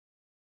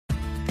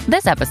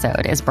This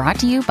episode is brought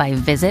to you by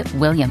Visit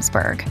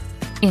Williamsburg.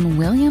 In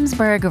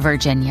Williamsburg,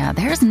 Virginia,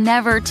 there's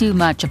never too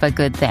much of a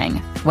good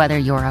thing. Whether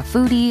you're a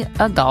foodie,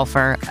 a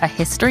golfer, a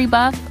history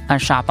buff, a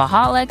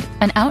shopaholic,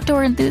 an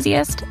outdoor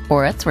enthusiast,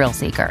 or a thrill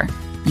seeker,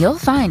 you'll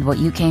find what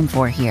you came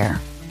for here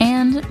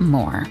and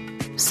more.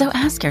 So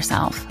ask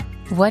yourself,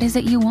 what is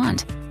it you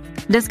want?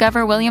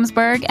 Discover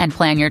Williamsburg and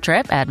plan your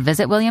trip at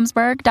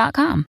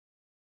visitwilliamsburg.com.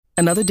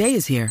 Another day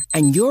is here,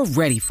 and you're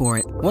ready for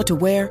it. What to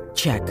wear?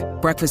 Check.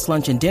 Breakfast,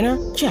 lunch, and dinner?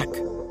 Check.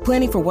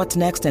 Planning for what's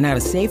next and how to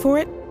save for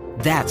it?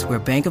 That's where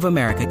Bank of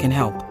America can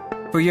help.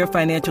 For your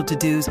financial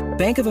to-dos,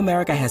 Bank of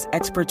America has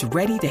experts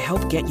ready to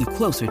help get you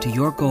closer to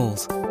your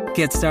goals.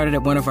 Get started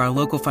at one of our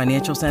local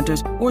financial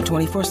centers or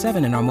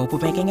 24/7 in our mobile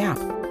banking app.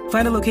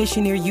 Find a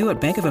location near you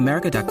at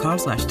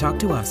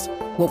bankofamerica.com/talktous.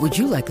 What would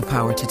you like the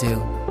power to do?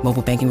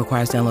 Mobile banking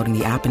requires downloading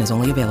the app and is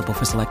only available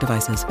for select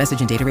devices. Message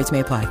and data rates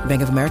may apply.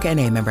 Bank of America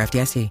N.A., member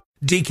FDIC.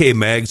 DK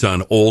Mags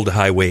on Old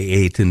Highway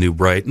 8 in New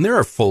Brighton. They're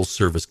a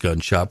full-service gun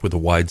shop with a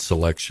wide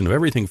selection of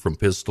everything from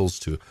pistols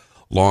to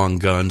long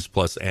guns,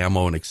 plus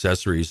ammo and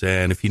accessories.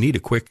 And if you need a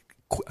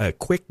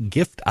quick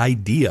gift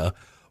idea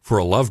for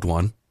a loved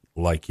one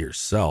like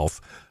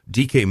yourself,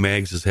 DK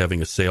Mags is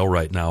having a sale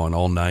right now on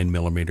all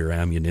 9mm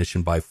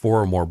ammunition. Buy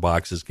 4 or more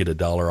boxes, get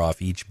 $1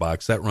 off each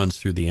box. That runs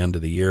through the end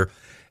of the year.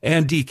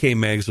 And DK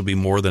Mags will be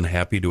more than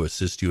happy to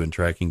assist you in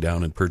tracking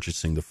down and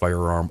purchasing the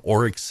firearm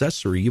or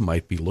accessory you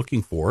might be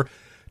looking for.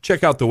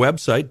 Check out the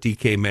website,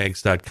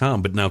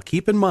 dkmags.com. But now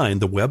keep in mind,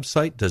 the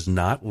website does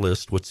not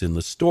list what's in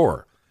the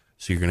store.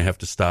 So you're going to have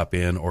to stop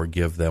in or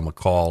give them a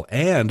call.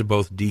 And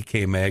both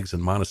DK Mags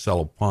and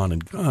Monticello Pawn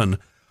and Gun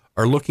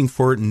are looking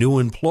for new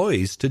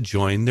employees to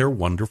join their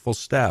wonderful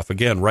staff.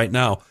 Again, right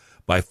now,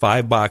 buy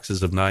 5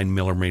 boxes of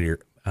 9mm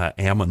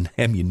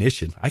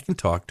ammunition. I can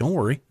talk. Don't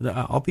worry.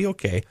 I'll be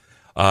okay.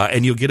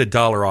 And you'll get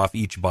 $1 off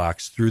each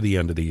box through the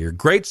end of the year.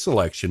 Great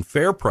selection,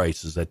 fair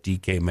prices at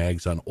DK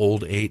Mags on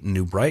Old 8 in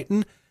New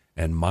Brighton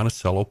and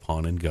Monticello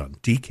Pawn and Gun.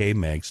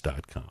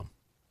 DKMags.com.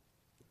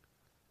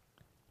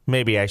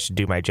 Maybe I should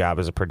do my job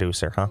as a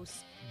producer, huh?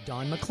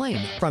 Don McLean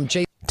from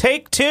J.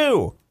 Take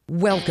 2.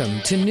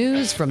 Welcome to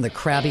News from the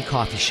Krabby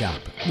Coffee Shop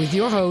with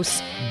your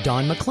hosts,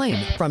 Don McLean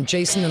from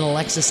Jason and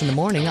Alexis in the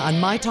Morning on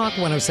My Talk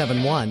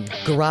 1071,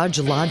 Garage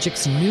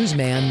Logic's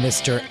newsman,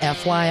 Mr.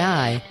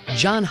 FYI,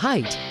 John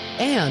Haidt,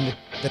 and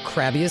the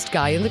crabbiest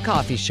guy in the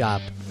coffee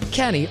shop,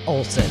 Kenny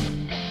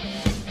Olson.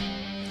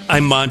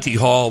 I'm Monty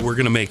Hall. We're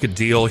going to make a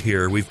deal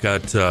here. We've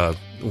got, I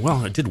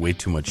did way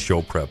too much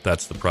show prep.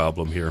 That's the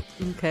problem here.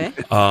 Okay.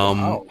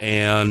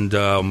 And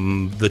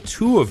the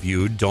two of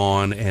you,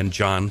 Dawn and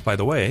John, by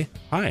the way,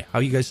 hi. How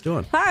you guys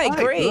doing? Hi,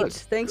 great. Good.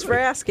 Thanks for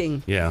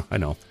asking. Yeah, I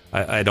know.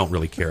 I don't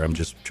really care. I'm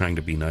just trying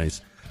to be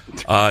nice.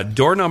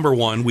 Door number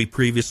 1, we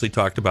previously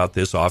talked about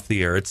this off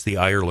the air. It's the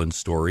Ireland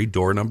story.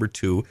 Door number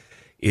 2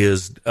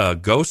 is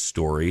ghost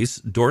stories.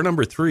 Door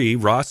number 3,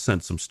 Ross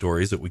sent some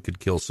stories that we could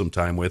kill some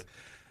time with.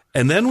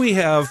 And then we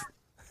have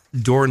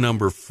door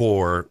number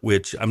 4,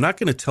 which I'm not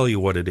going to tell you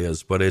what it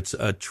is, but it's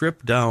a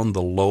trip down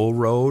the low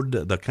road,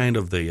 the kind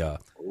of the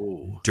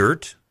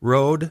dirt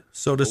road,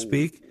 so to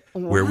speak,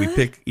 where we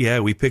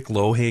pick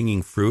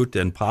low-hanging fruit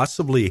and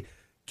possibly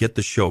get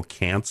the show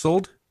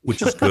canceled, which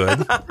is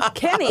good.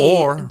 Kenny,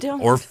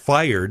 or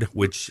fired,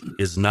 which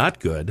is not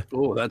good.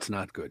 Oh, that's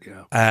not good,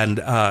 yeah. And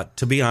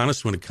to be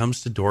honest, when it comes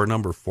to door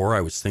number 4,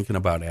 I was thinking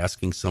about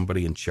asking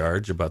somebody in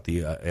charge about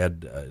the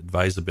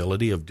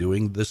advisability of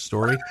doing this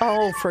story.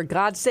 Oh, for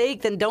God's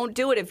sake, then don't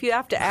do it if you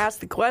have to ask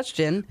the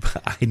question.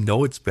 I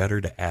know it's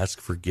better to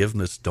ask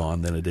forgiveness,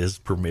 Dawn, than it is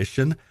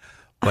permission.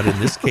 But in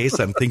this case,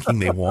 I'm thinking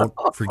they won't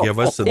forgive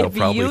us and they'll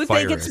probably fire us. If you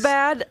think it's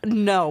bad,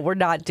 no, we're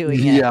not doing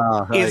it. Yeah,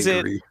 I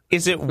agree.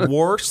 Is it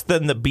worse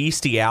than the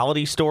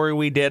bestiality story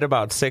we did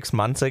about 6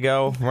 months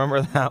ago?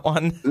 Remember that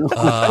one? No,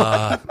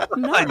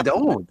 I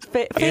don't.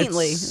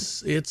 Faintly.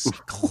 It's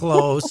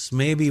close.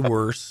 Maybe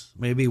worse.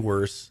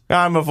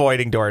 I'm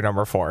avoiding door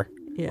number 4.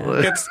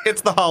 Yeah.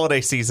 It's the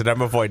holiday season.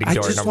 I'm avoiding door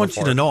number 4. I just want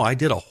you to know I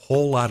did a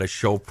whole lot of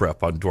show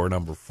prep on door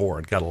number 4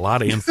 and got a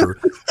lot of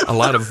a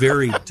lot of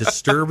very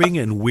disturbing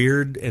and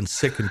weird and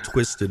sick and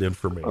twisted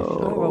information.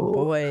 Oh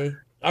boy.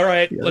 All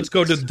right, let's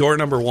go to door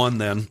number 1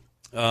 then.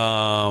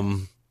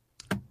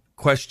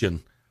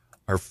 Question: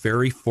 are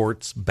fairy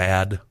forts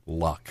bad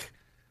luck?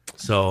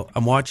 So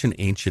I'm watching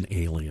Ancient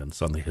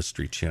Aliens on the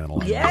History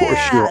Channel.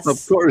 Yes.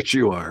 Of course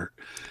you are.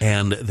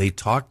 And they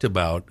talked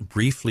about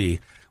briefly.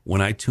 When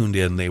I tuned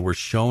in, they were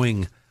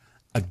showing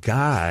a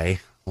guy,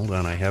 hold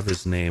on, I have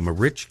his name, a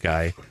rich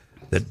guy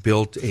that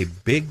built a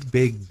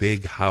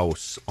big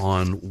house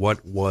on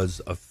what was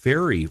a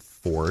fairy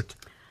fort.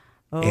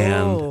 Oh.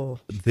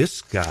 And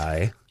this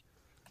guy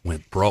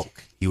went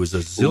broke. He was a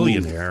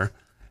zillionaire,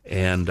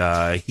 and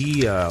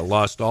he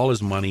lost all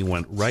his money,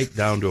 went right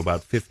down to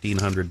about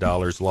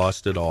 $1,500,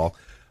 lost it all.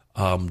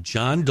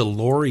 John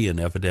DeLorean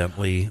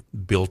evidently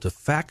built a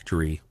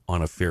factory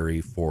on a fairy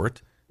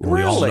fort. And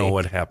we all know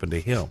what happened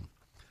to him.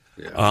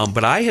 Yeah.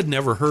 But I had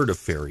never heard of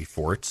fairy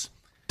forts.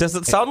 Does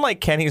it sound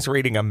like Kenny's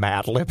reading a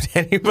Mad Lib to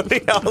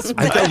anybody else? Look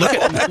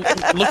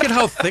at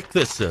how thick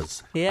this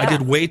is. Yeah. I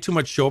did way too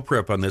much show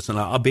prep on this, and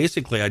I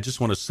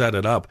just want to set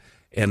it up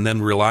and then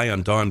rely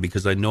on Dawn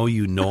because I know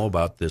you know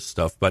about this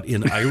stuff. But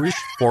in Irish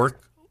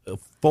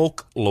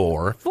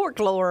folklore,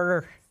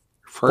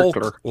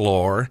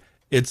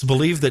 it's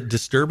believed that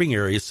disturbing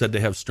areas said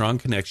to have strong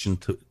connection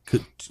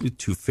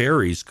to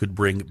fairies could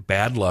bring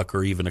bad luck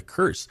or even a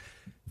curse.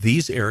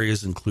 These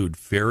areas include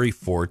fairy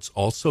forts,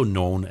 also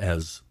known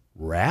as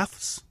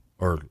rafts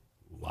or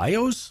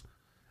lios,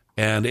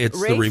 and it's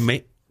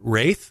Wraith?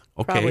 Wraith.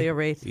 Okay, Probably a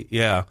wraith.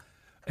 Yeah,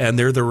 and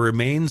they're the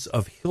remains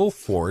of hill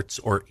forts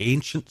or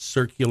ancient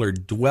circular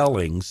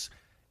dwellings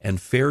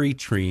and fairy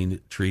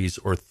trees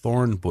or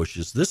thorn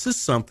bushes. This is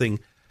something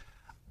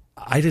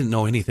I didn't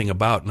know anything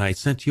about, and I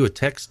sent you a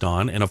text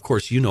on, and of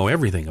course you know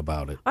everything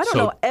about it. I don't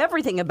know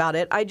everything about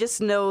it. I just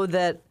know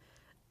that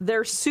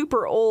they're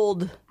super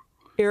old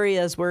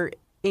areas where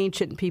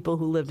ancient people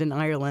who lived in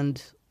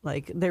Ireland,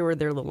 like they were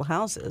their little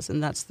houses,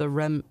 and that's the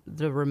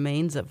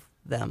remains of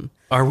them.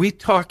 Are we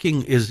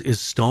talking, is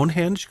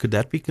Stonehenge, could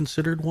that be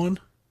considered one?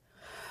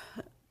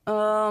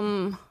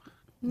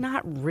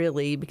 Not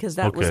really, because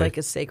that was Okay. like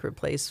a sacred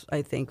place,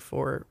 I think,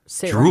 for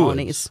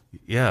ceremonies.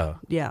 Druids. Yeah.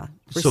 Yeah,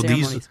 for So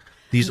ceremonies.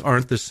 these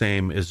aren't the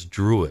same as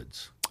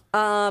Druids.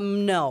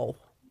 No.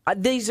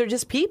 These are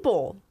just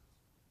people.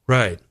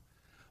 Right.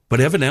 But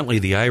evidently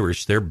the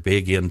Irish, they're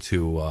big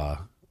into,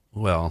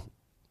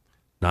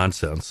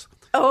 nonsense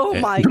Oh,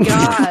 my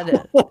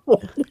God.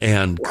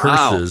 and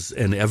curses,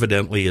 and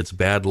evidently it's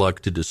bad luck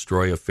to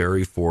destroy a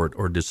fairy fort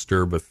or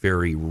disturb a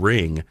fairy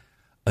ring,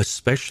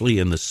 especially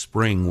in the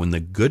spring when the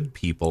good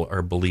people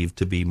are believed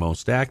to be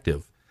most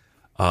active.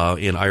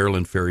 In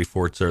Ireland, fairy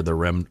forts are the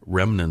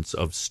remnants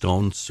of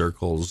stone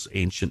circles,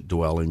 ancient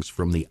dwellings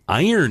from the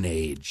Iron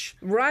Age.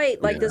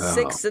 Right, like the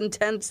 6th and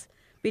 10th,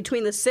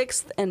 between the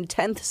 6th and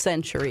 10th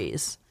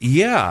centuries.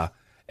 Yeah.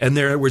 And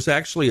there was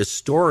actually a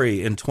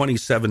story in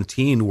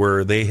 2017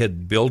 where they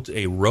had built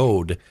a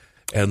road,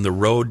 and the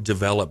road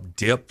developed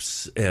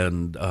dips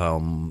and,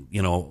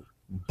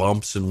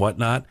 bumps and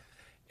whatnot.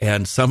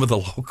 And some of the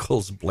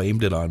locals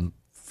blamed it on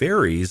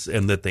fairies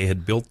and that they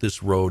had built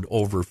this road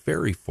over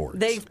fairy forts.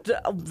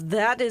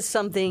 That is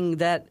something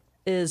that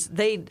is,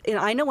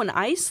 I know in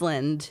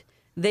Iceland,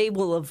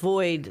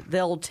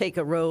 they'll take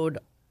a road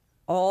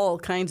all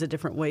kinds of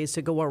different ways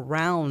to go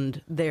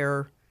around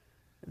their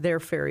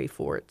fairy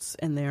forts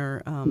and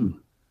their,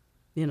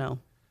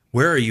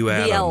 Where are you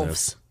at the on elves.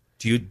 this?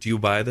 Do you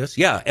buy this?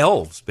 Yeah,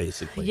 elves,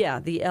 basically. Yeah,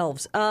 the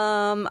elves.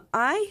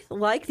 I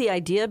like the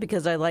idea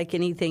because I like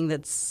anything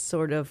that's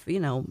sort of,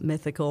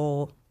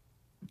 mythical,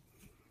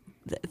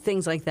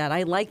 things like that.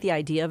 I like the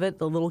idea of it.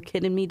 The little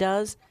kid in me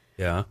does.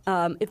 Yeah.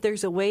 If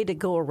there's a way to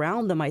go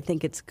around them, I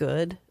think it's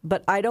good.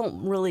 But I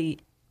don't really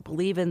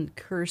believe in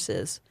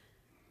curses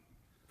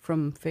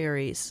from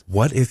fairies.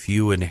 What if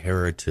you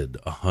inherited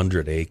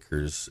 100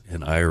 acres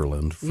in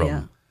Ireland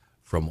from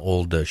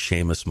old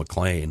Seamus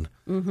McLean?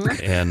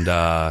 Mm-hmm. And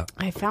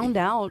I found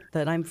out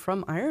that I'm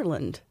from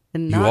Ireland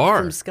and You not are?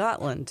 from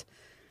Scotland.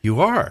 You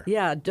are.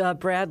 Yeah,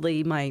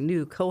 Bradley, my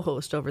new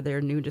co-host over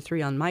there, Noon to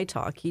 3 on My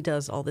Talk, he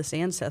does all this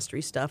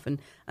ancestry stuff, and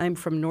I'm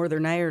from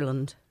Northern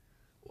Ireland.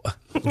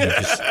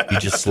 You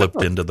just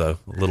slipped into the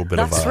little bit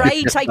That's of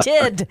right, I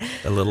did.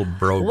 a little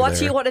brogue What there.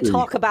 do you want to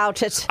talk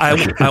about it? I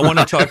want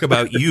to talk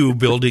about you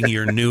building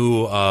your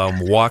new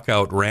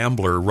walkout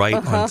Rambler right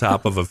on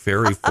top of a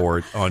fairy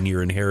fort on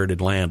your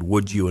inherited land.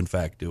 Would you, in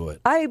fact, do it?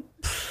 I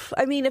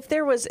mean, if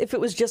it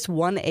was just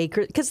 1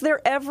 acre, because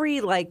they're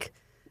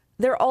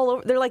all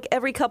over. They're like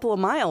every couple of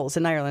miles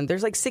in Ireland.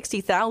 There's like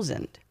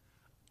 60,000.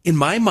 In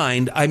my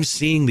mind, I'm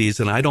seeing these,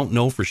 and I don't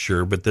know for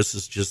sure, but this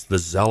is just the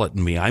zealot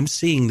in me. I'm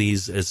seeing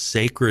these as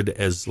sacred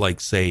as,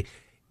 like, say,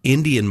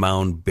 Indian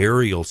mound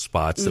burial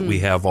spots that we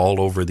have all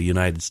over the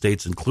United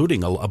States,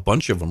 including a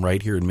bunch of them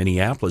right here in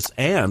Minneapolis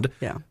and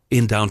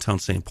in downtown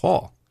St.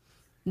 Paul.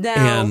 Now,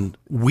 And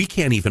we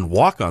can't even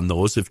walk on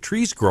those. If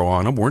trees grow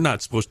on them, we're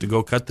not supposed to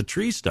go cut the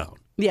trees down.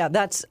 yeah,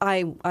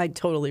 I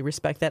totally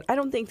respect that. I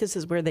don't think this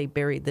is where they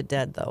buried the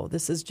dead, though.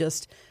 This is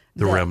just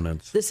The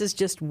remnants. This is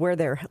just where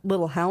their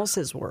little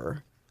houses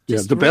were.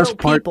 Just the best real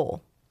part.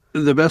 people.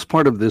 The best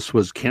part of this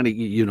was, Kenny,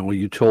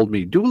 you told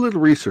me, do a little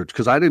research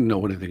because I didn't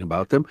know anything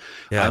about them.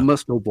 Yeah. I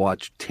must have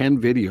watched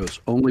 10 videos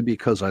only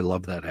because I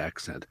love that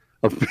accent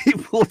of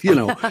people,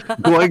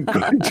 going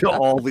to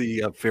all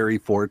the fairy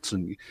forts.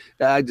 And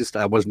I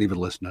wasn't even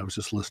listening. I was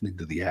just listening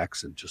to the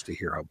accent just to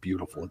hear how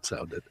beautiful it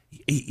sounded.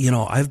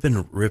 I've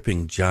been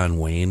ripping John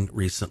Wayne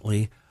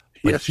recently,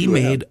 but Yes, he you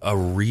have. made a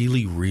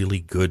really, really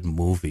good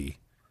movie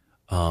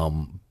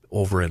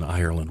over in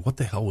Ireland. What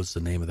the hell was the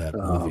name of that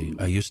movie?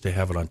 I used to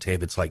have it on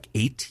tape. It's like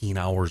 18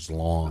 hours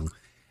long,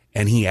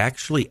 and he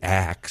actually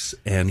acts,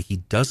 and he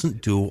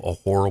doesn't do a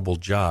horrible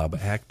job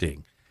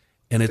acting.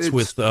 And it's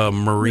with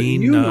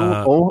Maureen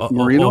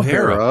Maureen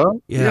O'Hara.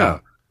 Yeah.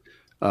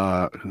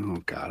 Oh,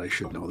 God, I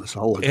should know this.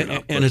 I'll look it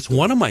up. And it's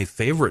one of my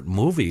favorite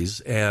movies,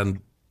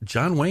 and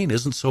John Wayne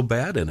isn't so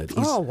bad in it.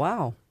 Oh,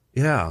 wow.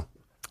 Yeah.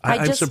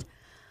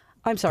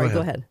 I'm sorry, go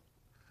ahead.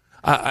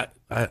 I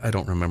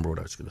don't remember what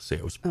I was going to say.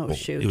 It was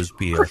shoot. It was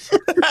BS.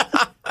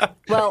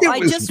 Well, It I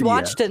was just BS.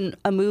 watched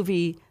a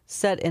movie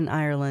set in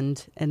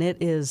Ireland, and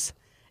it has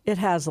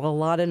a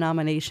lot of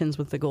nominations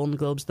with the Golden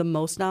Globes, the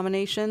most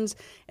nominations,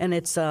 and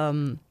it's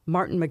Martin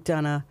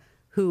McDonagh,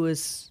 who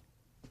is,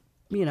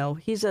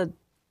 he's done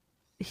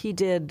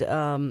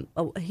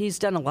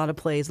a lot of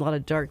plays, a lot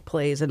of dark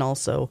plays, and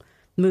also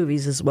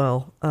movies as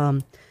well.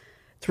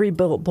 3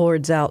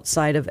 Billboards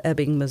Outside of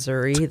Ebbing,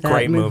 Missouri.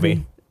 Great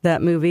movie.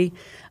 That movie.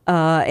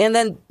 And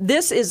then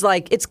this is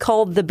it's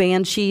called The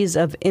Banshees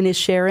of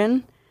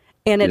Inisherin.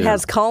 And it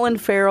has Colin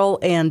Farrell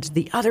and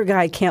the other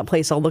guy I can't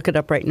place. I'll look it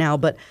up right now.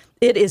 But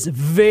it is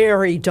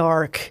very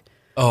dark.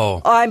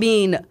 Oh. I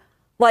mean,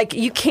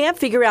 you can't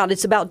figure out.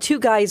 It's about 2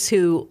 guys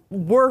who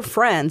were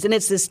friends. And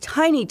it's this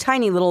tiny,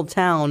 tiny little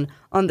town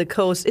on the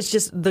coast. It's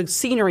just the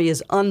scenery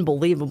is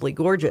unbelievably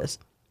gorgeous.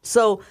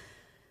 So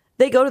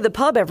they go to the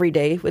pub every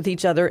day with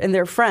each other and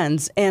they're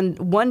friends. And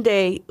one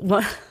day,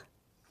 one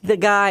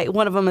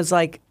of them is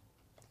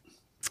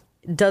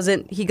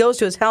he goes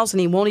to his house and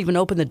he won't even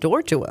open the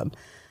door to him.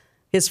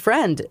 His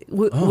friend,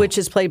 which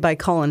is played by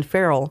Colin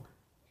Farrell,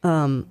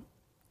 and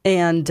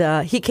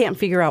he can't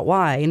figure out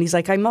why. And he's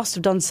like, I must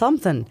have done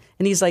something.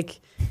 And he's like,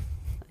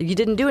 you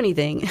didn't do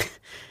anything.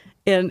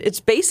 And it's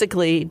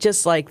basically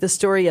just the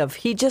story of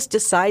he just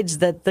decides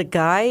that the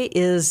guy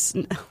is,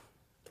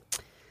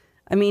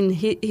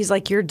 he's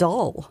like, you're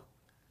dull.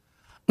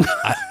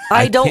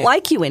 I don't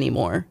like you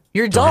anymore.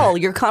 You're dull.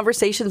 Your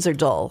conversations are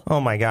dull. Oh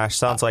my gosh,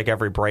 sounds like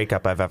every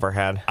breakup I've ever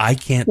had. I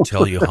can't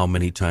tell you how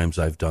many times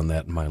I've done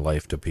that in my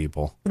life to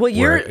people. Well,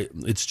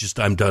 it's just,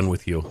 I'm done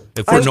with you.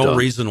 For no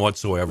reason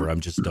whatsoever, I'm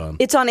just done.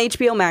 It's on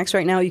HBO Max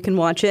right now. You can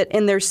watch it.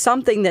 And there's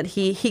something that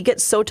he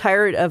gets so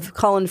tired of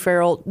Colin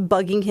Farrell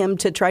bugging him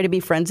to try to be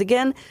friends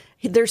again.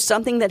 There's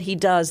something that he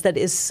does that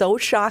is so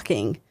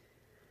shocking.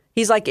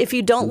 He's like, if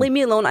you don't leave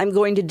me alone, I'm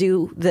going to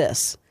do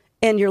this.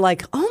 And you're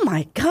like, oh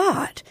my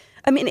God.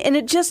 And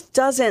it just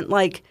doesn't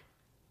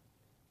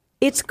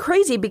it's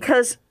crazy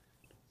because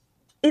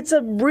it's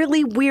a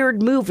really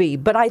weird movie,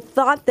 but I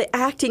thought the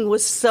acting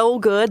was so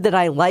good that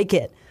I like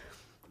it.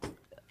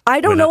 I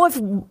don't know if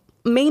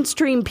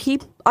mainstream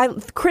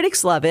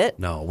critics love it.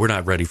 No, we're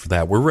not ready for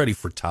that. We're ready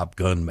for Top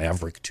Gun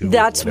Maverick 2.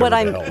 That's what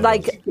I'm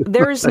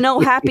there's no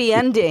happy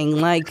ending.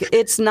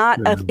 It's not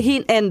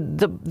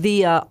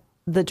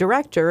the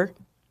director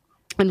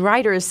and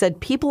writer has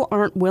said people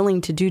aren't willing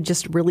to do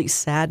just really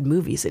sad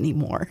movies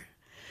anymore.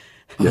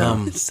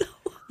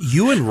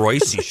 You and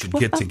Royce should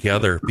get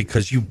together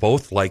because you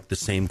both like the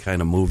same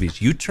kind of movies.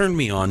 You turned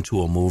me on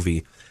to a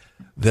movie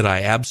that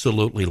I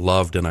absolutely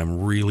loved, and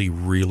I'm really,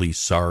 really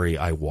sorry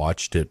I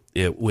watched it.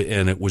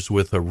 And it was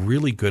with a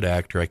really good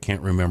actor. I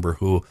can't remember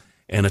who.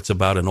 And it's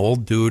about an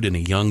old dude and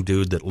a young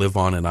dude that live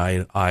on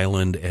an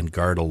island and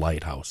guard a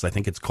lighthouse. I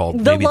think it's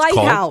called The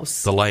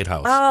Lighthouse. The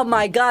Lighthouse. Oh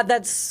my God,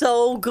 that's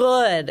so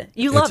good.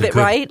 You love it,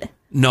 right?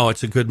 No,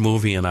 it's a good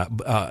movie, and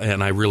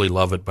I really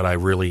love it. But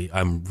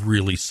I'm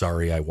really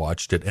sorry I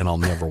watched it, and I'll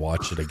never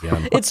watch it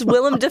again. It's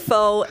Willem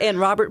Dafoe and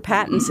Robert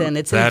Pattinson.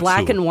 It's in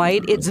black and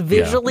white. It's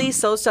visually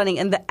so stunning,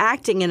 and the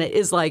acting in it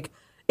is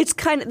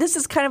this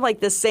is kind of like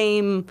the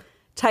same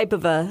type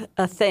of a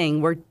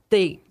thing where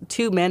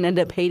 2 men end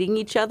up hating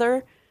each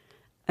other.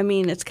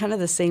 It's kind of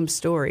the same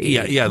story.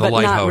 Yeah, the but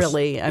Lighthouse. Not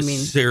really.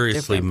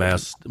 Seriously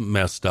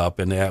messed up,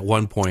 and at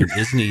one point,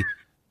 isn't he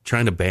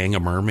trying to bang a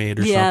mermaid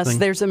or something? Yes,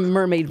 there's a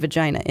mermaid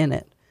vagina in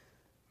it.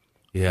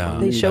 Yeah,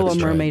 they show a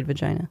mermaid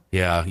vagina.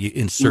 Yeah, you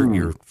insert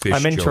your fish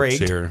I'm jokes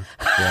intrigued. here.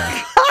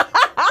 Yeah.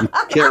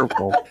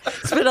 Careful.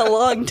 It's been a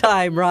long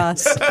time,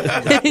 Ross.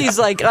 He's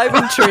like, I'm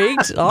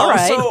intrigued. All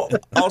right.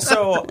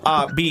 Also,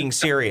 being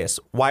serious,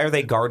 why are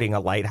they guarding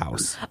a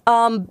lighthouse?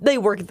 They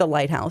work at the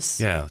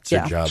lighthouse. Yeah, it's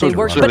their job. They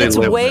work, So but they it's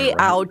live way there, right?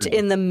 out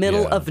in the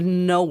middle of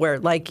nowhere.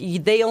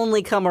 They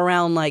only come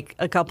around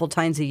a couple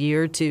times a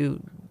year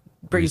to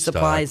bring Restock.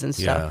 supplies and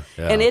stuff.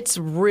 Yeah. And it's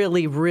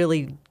really,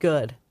 really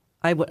good.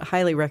 I would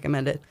highly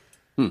recommend it.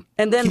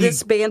 And then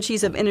this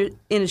Banshees of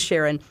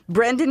Inisherin.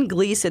 Brendan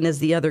Gleeson is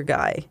the other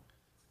guy.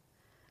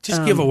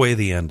 Just give away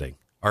the ending.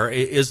 Or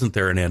isn't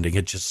there an ending?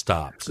 It just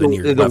stops, and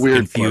you're The left weird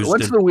confused. part.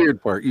 What's the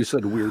weird part? You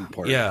said weird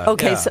part. Yeah.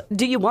 Okay, yeah. so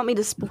do you want me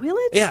to spoil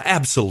it? Yeah,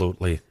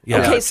 absolutely.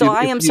 Yeah. Okay, If so you-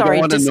 I if am you sorry.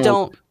 wanna Just know,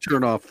 don't.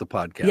 turn off the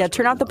podcast. Yeah,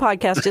 turn off the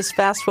podcast. Just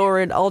fast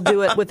forward. I'll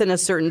do it within a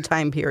certain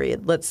time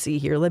period. Let's see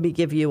here. Let me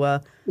give you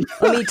let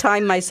me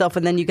time myself,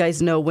 and then you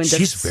guys know when to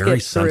She's very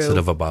skip through.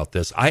 sensitive about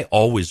this. I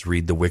always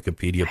read the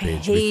Wikipedia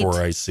page hate-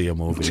 before I see a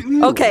movie.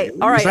 Okay,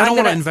 all right. 'Cause I don't I'm want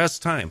to gonna.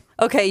 invest time.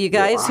 Okay, you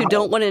guys who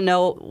don't want to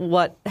know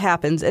what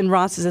happens, and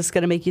Ross, is this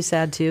going to make you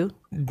sad too?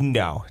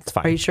 No, it's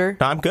fine. Are you sure?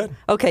 No, I'm good.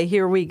 Okay,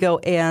 here we go,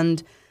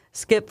 and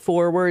skip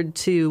forward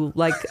to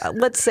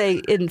let's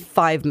say in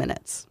 5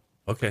 minutes.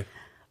 Okay.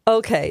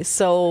 Okay,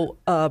 so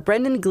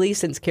Brendan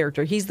Gleeson's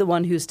character, he's the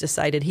one who's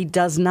decided he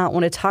does not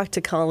want to talk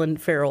to Colin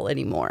Farrell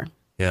anymore.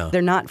 Yeah.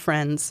 They're not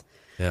friends.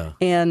 Yeah.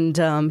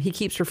 And he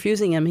keeps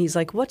refusing him. He's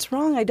like, what's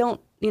wrong? I don't,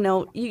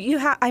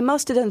 I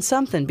must have done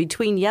something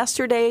between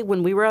yesterday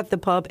when we were at the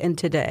pub and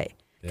today.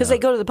 Because they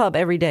go to the pub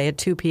every day at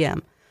 2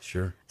 p.m.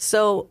 Sure.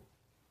 So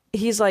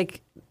he's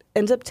like,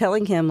 ends up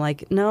telling him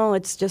like, no,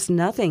 it's just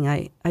nothing.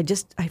 I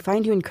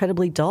find you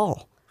incredibly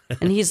dull.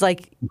 And he's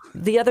like,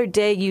 the other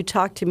day you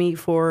talked to me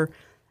for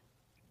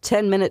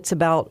 10 minutes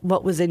about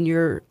what was in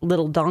your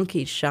little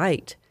donkey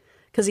shite.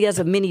 Because he has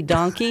a mini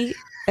donkey.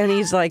 And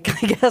he's like,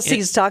 I guess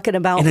he's talking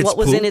about what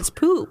was in its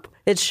poop.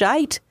 It's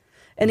shite.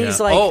 And he's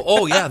like,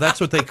 oh, yeah, that's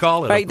what they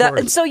call it. Right.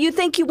 And so you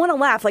think you want to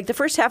laugh. Like the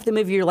first half of the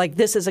movie, you're like,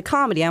 this is a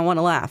comedy. I want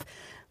to laugh.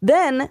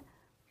 Then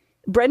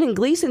Brendan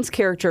Gleeson's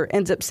character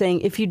ends up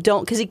saying, if you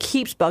don't, because he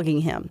keeps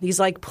bugging him. He's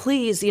like,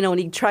 please, and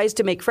he tries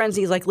to make friends.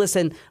 He's like,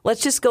 listen,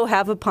 let's just go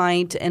have a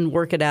pint and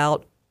work it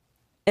out.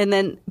 And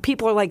then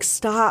people are like,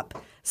 stop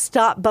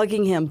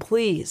bugging him,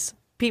 please.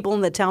 People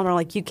in the town are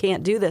like, you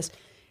can't do this.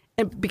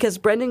 And because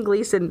Brendan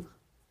Gleeson,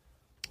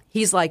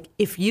 he's like,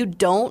 if you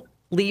don't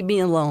leave me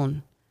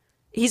alone.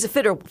 He's a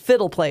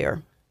fiddle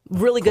player.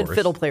 Really good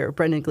fiddle player,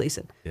 Brendan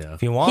Gleeson. Yeah.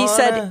 If you want, he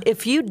said,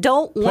 if you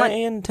don't want,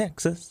 play in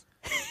Texas.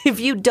 If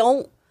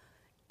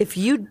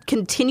you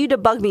continue to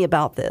bug me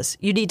about this,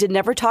 you need to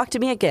never talk to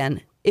me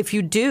again. If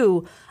you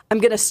do, I'm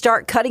going to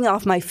start cutting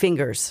off my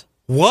fingers.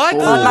 What?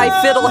 On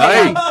my fiddle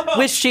hand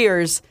with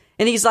shears.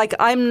 And he's like,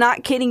 I'm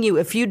not kidding you.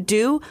 If you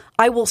do,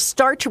 I will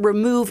start to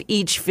remove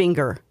each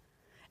finger.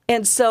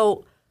 And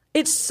so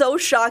it's so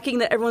shocking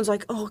that everyone's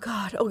like, oh,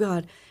 God, oh,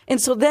 God.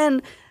 And so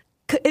then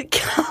Colin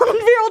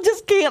Farrell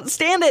just can't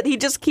stand it. He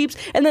just keeps,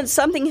 and then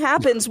something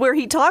happens where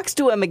he talks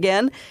to him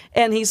again,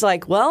 and he's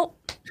like, well,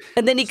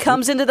 and then he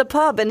comes into the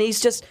pub, and he's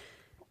just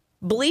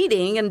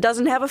bleeding and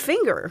doesn't have a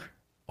finger.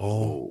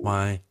 Oh,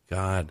 my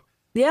God.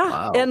 Yeah.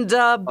 Wow. And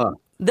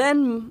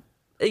then,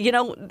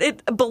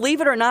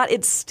 believe it or not,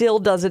 it still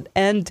doesn't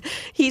end.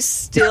 He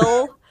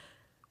still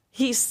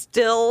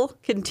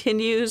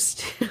continues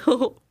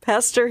to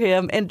pester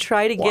him and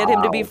try to get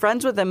him to be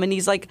friends with him. And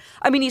he's like,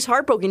 he's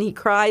heartbroken. He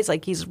cries.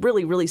 Like, he's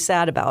really, really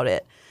sad about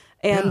it.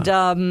 And,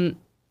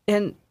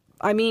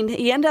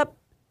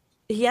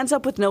 he ends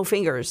up with no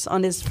fingers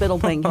on his fiddle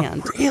playing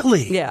hand.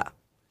 Really? Yeah.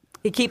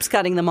 He keeps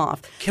cutting them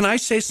off. Can I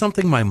say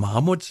something my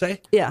mom would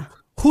say? Yeah.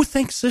 Who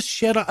thinks this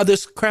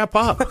crap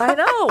up? I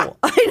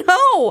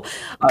know.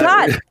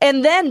 God.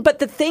 And then, but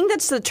the thing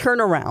that's the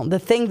turnaround, the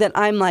thing that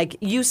I'm like,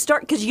 you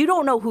start, because you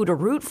don't know who to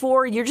root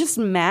for. You're just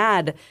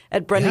mad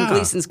at Brendan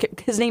Gleeson's,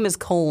 his name is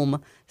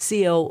Colm,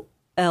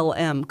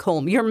 C-O-L-M,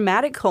 Colm. You're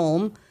mad at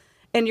Colm,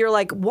 and you're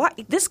like, what?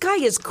 This guy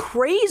is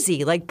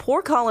crazy. Like,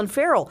 poor Colin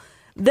Farrell.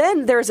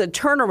 Then there's a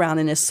turnaround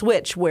in his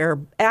switch where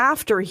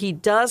after he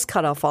does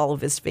cut off all of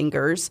his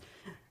fingers,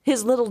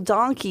 his little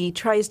donkey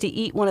tries to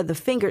eat one of the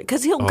fingers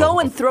because he'll go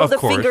and throw the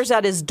fingers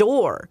at his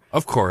door.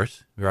 Of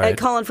course, right. At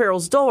Colin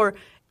Farrell's door.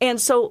 And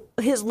so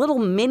his little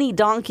mini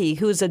donkey,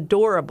 who's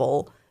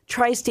adorable,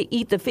 tries to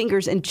eat the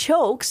fingers and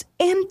chokes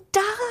and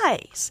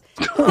dies.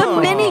 The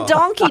mini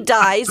donkey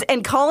dies,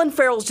 and Colin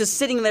Farrell's just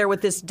sitting there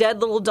with this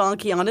dead little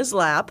donkey on his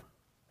lap.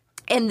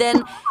 And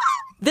then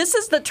this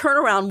is the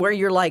turnaround where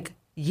you're like,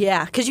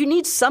 yeah, because you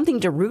need something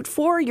to root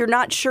for. You're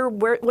not sure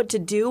what to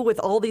do with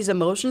all these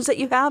emotions that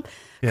you have.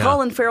 Yeah.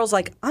 Colin Farrell's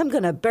like, I'm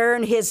going to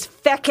burn his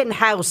feckin'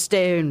 house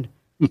down.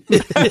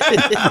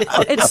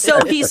 And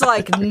so he's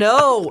like,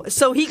 no.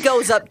 So he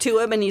goes up to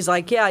him and he's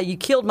like, yeah, you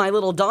killed my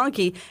little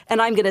donkey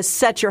and I'm going to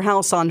set your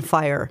house on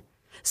fire.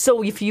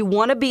 So if you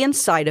want to be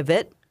inside of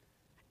it,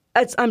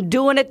 I'm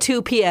doing it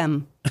 2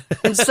 p.m.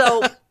 And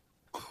so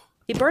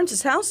he burns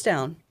his house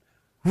down.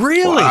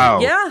 Really? Wow.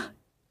 Yeah.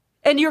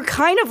 And you're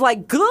kind of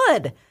like,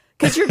 good,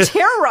 because you're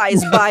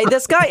terrorized by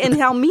this guy and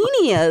how mean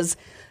he is.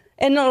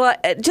 And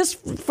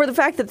just for the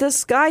fact that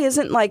this guy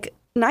isn't like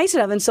nice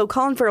enough. And so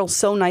Colin Farrell's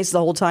so nice the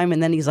whole time.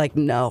 And then he's like,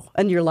 no.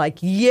 And you're like,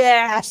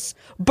 yes,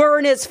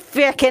 burn his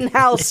frickin'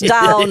 house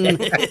down.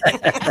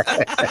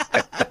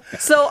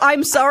 So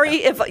I'm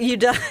sorry if you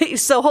die.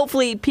 So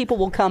hopefully people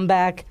will come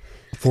back.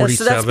 47.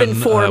 So that's been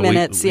 4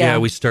 minutes. Yeah,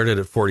 we started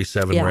at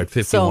 47. Yeah. We're at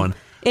 51. So,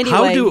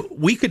 anyway,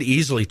 we could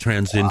easily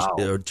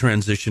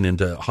transition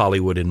into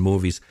Hollywood and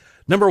movies.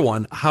 Number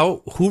one,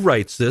 who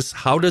writes this?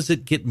 How does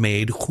it get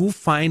made? Who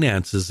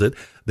finances it?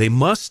 They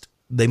must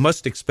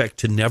expect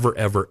to never,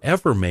 ever,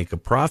 ever make a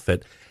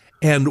profit.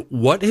 And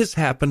what has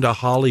happened to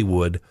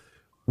Hollywood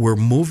where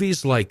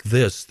movies like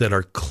this that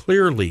are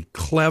clearly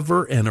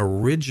clever and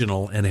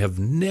original and have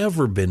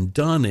never been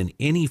done in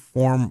any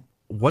form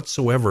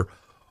whatsoever,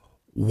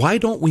 why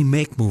don't we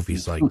make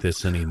movies like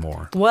this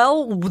anymore?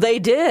 Well, they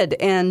did.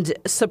 And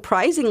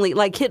surprisingly,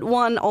 it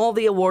won all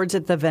the awards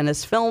at the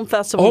Venice Film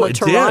Festival, the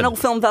Toronto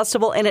Film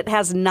Festival, and it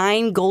has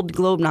 9 Gold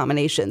Globe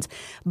nominations.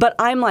 But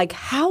I'm like,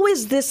 how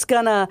is this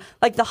gonna,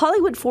 the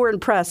Hollywood Foreign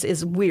Press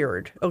is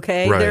weird,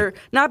 okay? Right. They're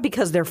not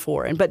because they're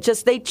foreign, but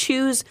just they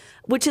choose,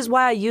 which is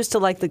why I used to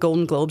like the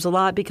Golden Globes a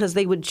lot, because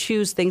they would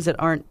choose things that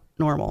aren't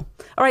normal.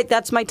 All right,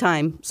 that's my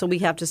time, so we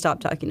have to stop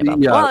talking about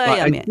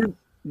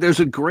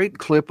There's a great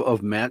clip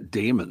of Matt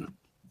Damon,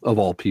 of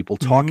all people,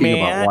 talking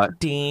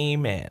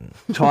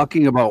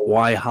about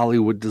why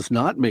Hollywood does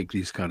not make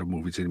these kind of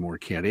movies anymore,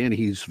 Candy, and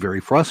he's very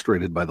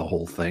frustrated by the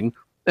whole thing.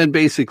 And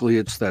basically,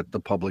 it's that the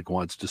public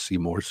wants to see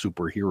more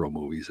superhero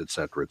movies, et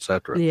cetera, et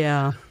cetera.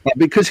 Yeah,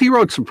 because he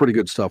wrote some pretty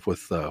good stuff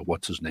with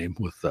what's his name,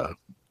 with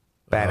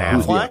Ben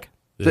Affleck?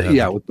 With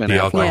Ben the Affleck.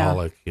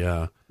 alcoholic.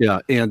 Yeah. Yeah,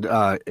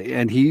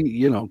 and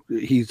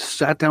he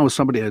sat down with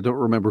somebody, I don't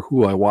remember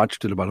who, I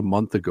watched it about a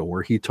month ago,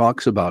 where he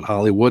talks about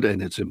Hollywood,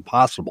 and it's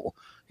impossible,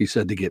 he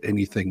said, to get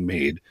anything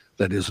made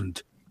that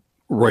isn't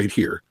right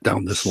here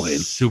down this lane.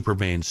 Super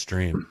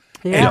mainstream.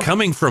 Yeah. And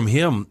coming from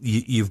him,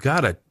 you've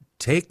got to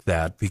take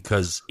that,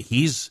 because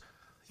he's,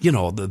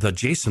 the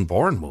Jason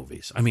Bourne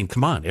movies. I mean,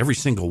 come on, every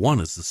single one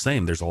is the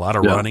same. There's a lot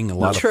of running, a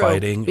lot True. of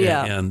fighting,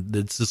 Yeah. and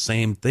it's the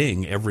same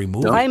thing every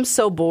movie. I'm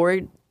so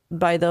bored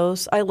by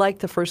those. I like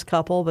the first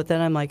couple, but then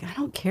I'm like, I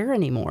don't care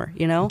anymore,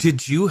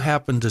 Did you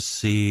happen to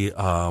see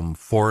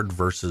Ford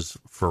versus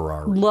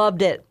Ferrari?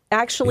 Loved it.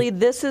 Actually,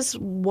 this is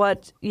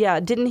what,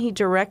 didn't he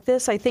direct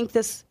this? I think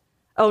this,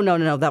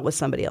 no, that was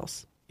somebody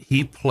else.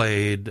 He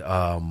played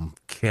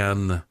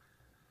Ken,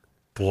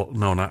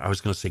 I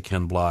was going to say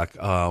Ken Block,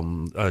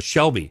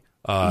 Shelby.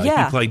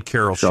 He played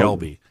Carroll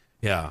Shelby.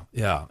 Yeah,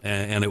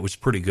 and it was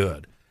pretty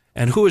good.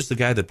 And who is the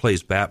guy that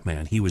plays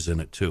Batman? He was in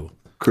it too.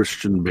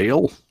 Christian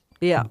Bale?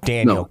 Yeah.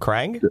 Daniel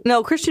Craig?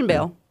 No, Christian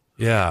Bale.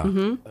 Yeah,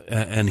 Mm-hmm.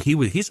 and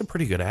he's a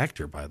pretty good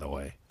actor, by the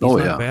way. He's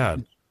not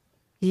bad.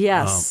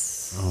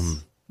 Yes.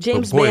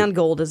 James boy-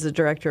 Mangold is the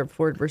director of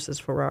Ford versus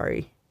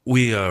Ferrari.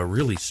 We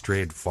really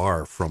strayed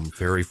far from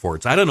Ferry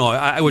Forts. I don't know.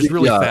 I was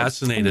really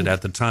fascinated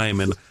at the time,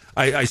 and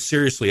I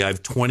seriously, I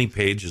have 20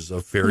 pages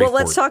of Ferry Fort. Well,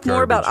 let's talk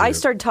more about. garbage I here.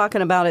 started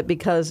talking about it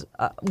because,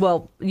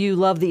 you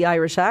love the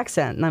Irish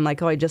accent, and I'm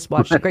like, I just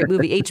watched a great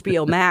movie,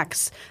 HBO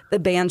Max, The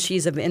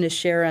Banshees of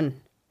Inisherin.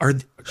 I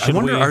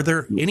wonder, are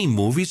there any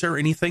movies or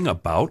anything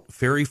about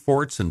Ferry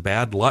Forts and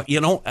bad luck?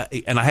 And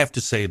I have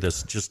to say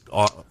this just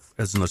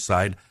as an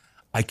aside.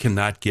 I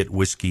cannot get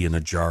Whiskey in a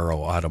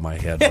Jarro out of my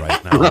head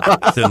right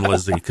now, Thin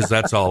Lizzy, because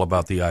that's all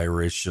about the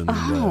Irish and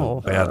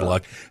bad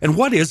luck. And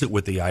what is it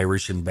with the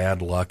Irish and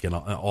bad luck and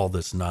all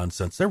this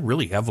nonsense? They're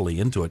really heavily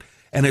into it.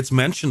 And it's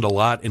mentioned a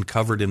lot and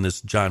covered in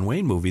this John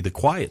Wayne movie, The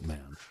Quiet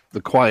Man.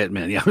 The Quiet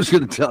Man. Yeah, I was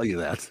going to tell you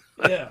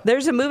that.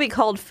 There's a movie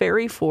called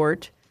Ferry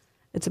Fort.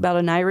 It's about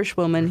an Irish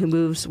woman who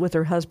moves with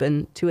her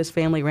husband to his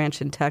family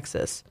ranch in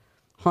Texas,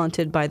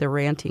 haunted by the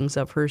rantings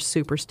of her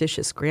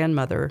superstitious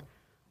grandmother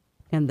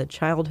and the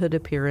childhood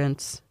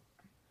appearance.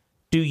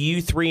 Do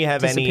you three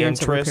have any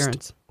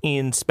interest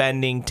in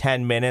spending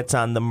 10 minutes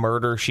on the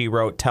Murder, She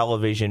Wrote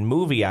television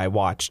movie I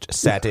watched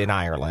set in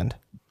Ireland?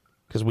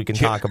 Because we can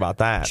talk about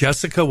that.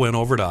 Jessica went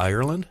over to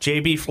Ireland?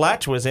 J.B.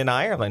 Fletch was in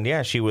Ireland.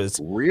 Yeah, she was.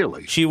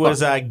 Really? She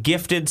was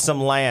gifted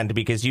some land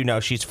because,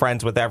 she's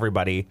friends with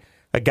everybody.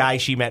 A guy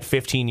she met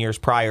 15 years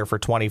prior for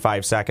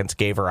 25 seconds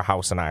gave her a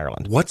house in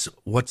Ireland.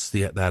 What's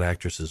that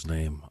actress's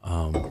name?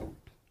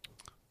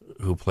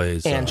 Who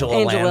plays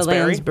Angela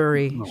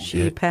Lansbury?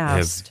 She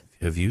passed.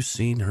 Have you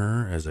seen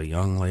her as a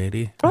young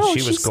lady? Oh, she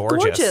was she's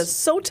gorgeous.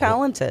 So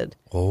talented.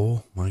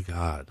 Oh my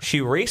God!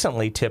 She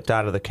recently tipped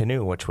out of the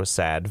canoe, which was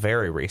sad.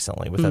 Very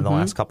recently, within the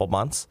last couple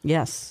months.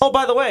 Yes. Oh,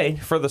 by the way,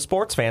 for the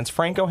sports fans,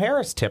 Franco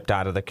Harris tipped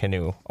out of the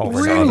canoe.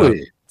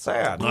 Really?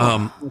 Sad.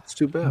 That's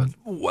too bad.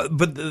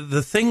 But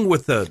the thing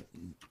with the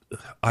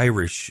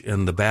Irish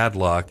and the bad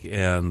luck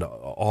and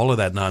all of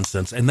that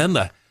nonsense, and then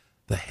the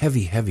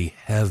heavy, heavy,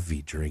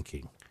 heavy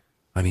drinking.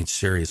 I mean,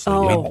 seriously,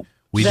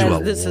 we do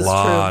a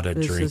lot of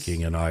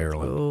drinking in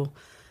Ireland. Oh,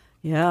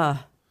 yeah.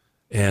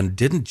 And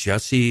didn't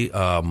Jesse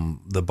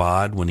the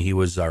Bod, when he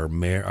was our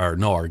mayor,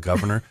 our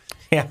governor?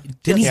 Yeah.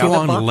 Didn't he go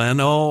on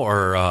Leno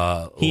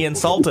or he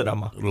insulted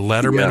him?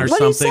 Letterman or What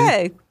did something? he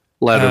say?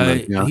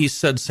 Letterman, yeah. He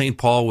said St.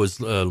 Paul was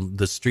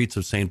the streets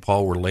of St.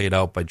 Paul were laid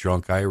out by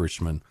drunk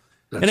Irishmen,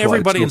 That's and why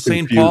everybody in it's so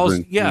St. Paul's,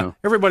 confusing,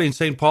 everybody in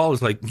St. Paul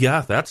was like,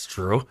 yeah, that's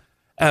true,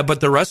 but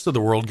the rest of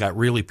the world got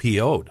really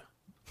PO'd.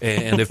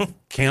 And if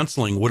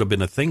canceling would have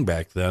been a thing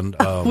back then,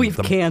 We've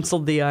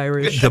canceled the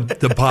Irish.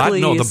 the bod,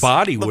 no, the Please.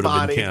 body would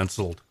have been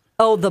canceled.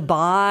 Oh, the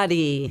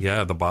body.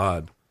 Yeah, the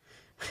bod.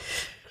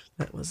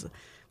 That was a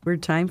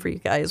weird time for you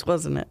guys,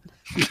 wasn't it?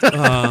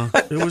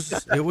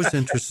 It was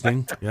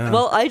interesting. Yeah.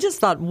 Well, I just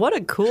thought, what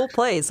a cool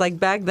place. Like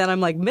back then,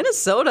 I'm like,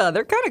 Minnesota,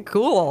 they're kind of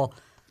cool.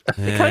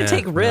 They kind of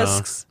take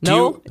risks.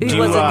 No, he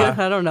wasn't good.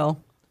 I don't know.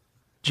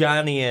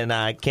 Johnny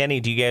and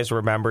Kenny, do you guys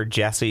remember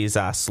Jesse's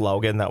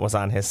slogan that was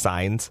on his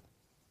signs?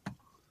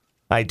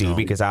 I do,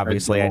 because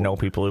obviously I know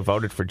people who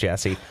voted for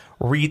Jesse.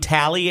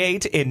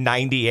 Retaliate in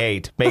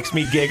 98. Makes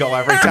me giggle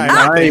every time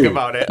I think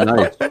about it.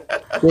 Nice.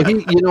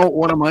 Well,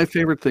 one of my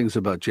favorite things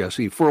about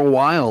Jesse, for a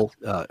while,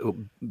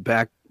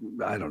 back,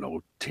 I don't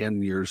know,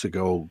 10 years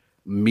ago,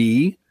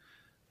 me,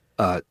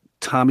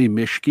 Tommy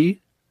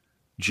Mischke,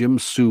 Jim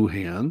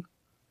Suhan,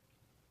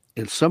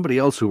 and somebody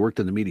else who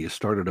worked in the media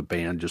started a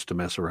band just to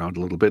mess around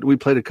a little bit. We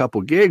played a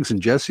couple gigs, and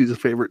Jesse's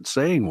favorite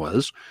saying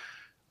was,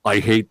 I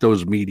hate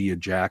those media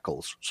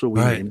jackals. So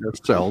we named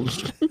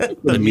ourselves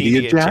the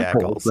Media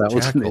Jackals. That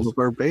was the name of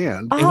our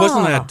band. It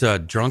wasn't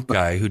that drunk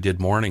guy who did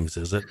mornings,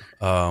 is it?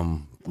 Oh,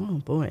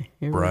 boy.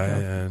 Here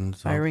Brian. we go.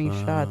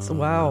 Firing shots.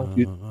 Wow.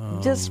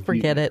 Just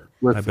forget it.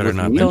 I better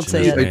not Don't mention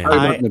say his it. name. Are you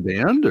talking about in the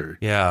band? Or?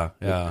 Yeah.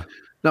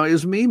 Now,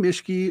 is me,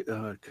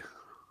 Mischke...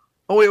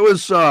 Oh, it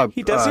was.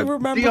 He doesn't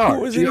remember GR, who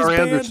was in his GR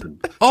band. Anderson.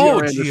 Oh,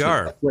 Anderson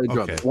GR. played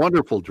drums. Okay.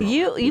 Wonderful drummer.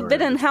 You've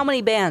been in how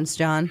many bands,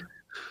 John?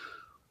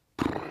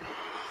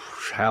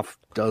 Half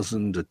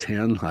dozen to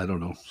 10. I don't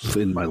know.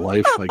 In my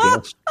life, I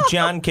guess.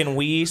 John, can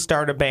we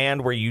start a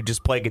band where you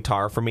just play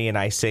guitar for me and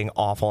I sing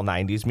awful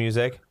 90s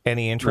music?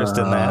 Any interest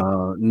in that?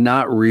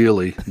 Not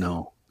really.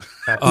 No.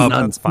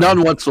 That's fine.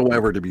 None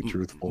whatsoever, to be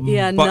truthful.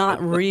 Yeah,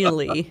 not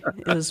really.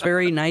 It was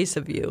very nice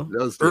of you. That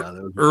was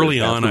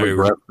Early on,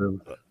 aggressive.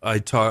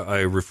 I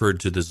referred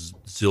to this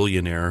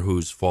zillionaire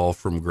whose fall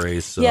from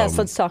grace. Yes,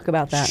 let's talk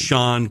about that.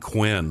 Sean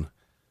Quinn.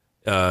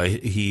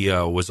 He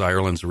was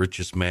Ireland's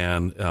richest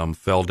man,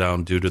 fell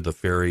down due to the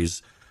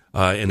ferries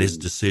and his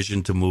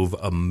decision to move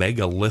a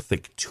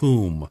megalithic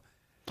tomb.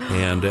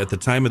 And at the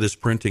time of this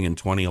printing in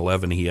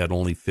 2011, he had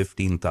only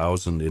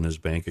 $15,000 in his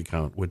bank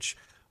account, which,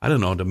 I don't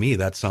know, to me,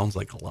 that sounds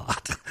like a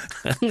lot.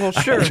 Well,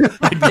 sure.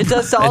 It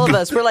does to all of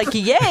us. We're like,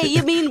 yay,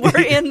 you mean we're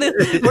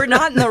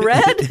not in the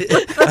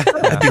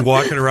red? I'd be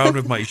walking around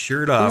with my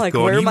shirt off I'm like,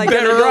 going, where am "You I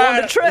going to better go on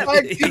run." the trip?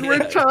 I can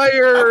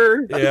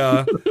retire.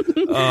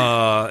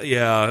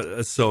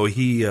 Yeah. So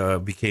he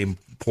became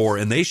poor,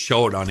 and they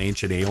showed on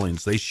Ancient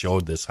Aliens. They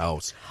showed this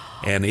house,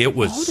 and it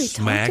was they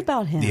talked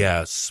about him.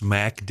 Yeah,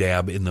 smack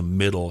dab in the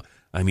middle.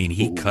 I mean,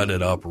 he cut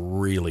it up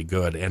really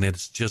good, and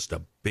it's just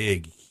a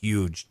big,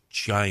 huge,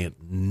 giant,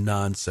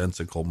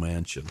 nonsensical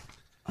mansion.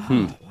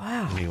 Oh,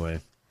 wow. Anyway,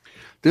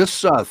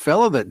 This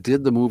fellow that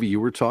did the movie you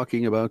were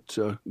talking about,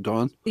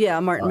 Dawn. Yeah,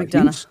 Martin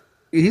McDonough.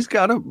 He's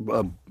got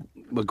a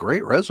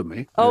great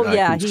resume. Oh, I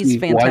yeah, can he's see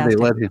fantastic.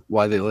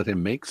 Why they let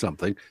him make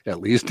something,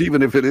 at least,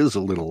 even if it is a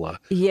little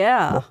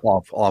Yeah.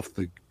 off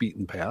the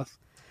beaten path.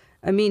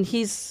 I mean,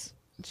 he's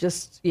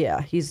just,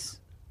 he's.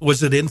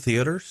 was it in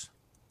theaters?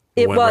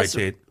 It Went was.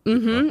 right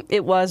to-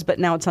 It was, but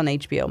now it's on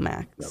HBO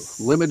Max.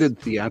 Limited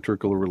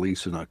theatrical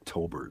release in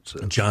October. It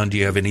says. John, do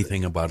you have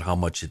anything about how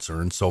much it's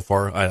earned so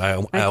far? I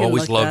can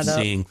always look love that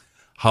up. seeing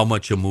how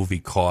much a movie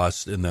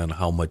costs and then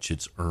how much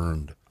it's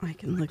earned. I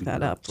can look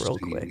that up real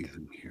See quick.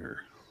 anything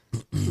here.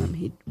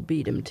 He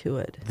beat him to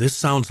it. This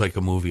sounds like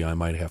a movie I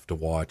might have to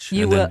watch.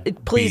 You and then will-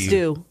 please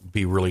do.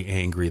 Be really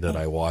angry that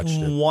I watched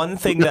it. One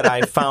thing that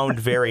I found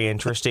very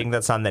interesting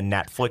that's on the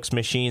Netflix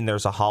machine,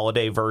 there's a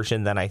holiday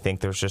version, then I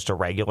think there's just a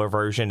regular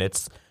version.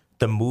 It's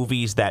The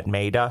Movies That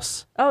Made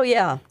Us. Oh,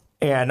 yeah.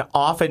 And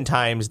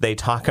oftentimes they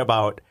talk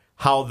about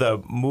how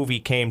the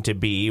movie came to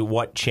be,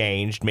 what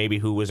changed, maybe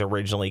who was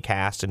originally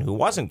cast and who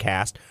wasn't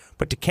cast.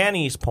 But to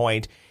Kenny's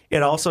point,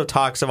 it also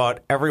talks about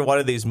every one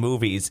of these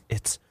movies,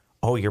 it's,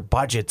 oh, your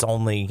budget's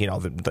only,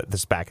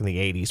 this back in the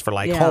 80s for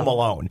like Yeah. Home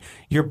Alone.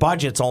 Your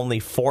budget's only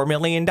 $4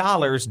 million.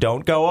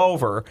 Don't go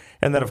over.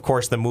 And then, of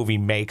course, the movie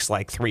makes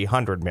like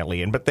 $300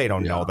 million, but they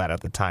don't know that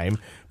at the time.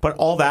 But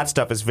all that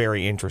stuff is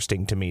very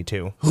interesting to me,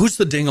 too. Who's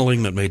the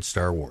dingaling that made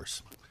Star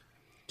Wars?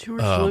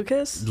 George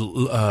Lucas? Is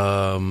it I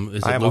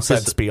almost Lucas? said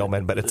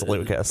Spielman, but it's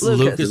Lucas.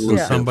 Lucas and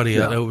yeah. somebody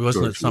Yeah,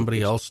 wasn't George it somebody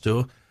Lucas. else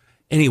too?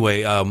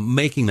 Anyway,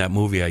 making that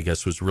movie, I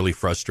guess, was really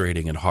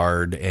frustrating and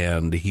hard,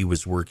 and he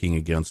was working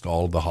against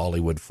all the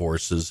Hollywood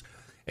forces,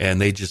 and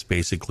they just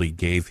basically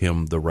gave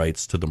him the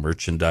rights to the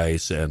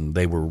merchandise, and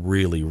they were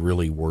really,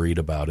 really worried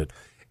about it.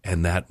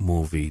 And that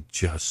movie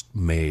just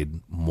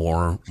made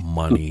more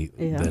money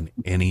than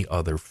any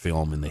other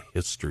film in the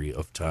history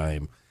of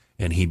time,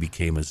 and he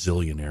became a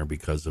zillionaire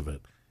because of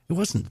it. It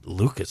wasn't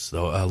Lucas,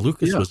 though.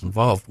 Lucas was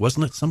involved.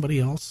 Wasn't it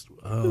somebody else?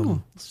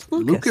 It's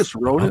Lucas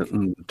wrote it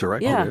and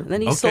directed Yeah, it.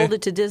 then he Okay. sold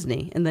it to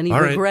Disney, and then he All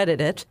right.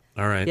 regretted it.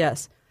 All right.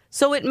 Yes.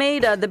 So it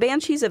made, the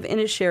Banshees of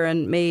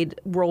Inisherin made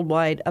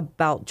worldwide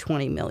about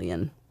 $20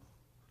 million.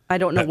 I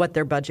don't know what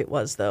their budget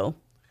was, though.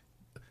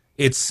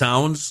 It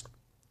sounds,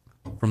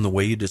 from the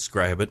way you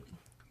describe it,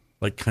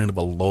 like kind of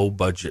a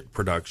low-budget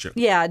production.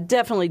 Yeah, it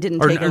definitely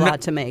didn't Or take a not-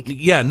 lot to make.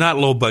 Yeah, not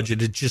low budget.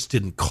 It just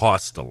didn't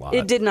cost a lot.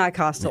 It did not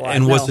cost a lot.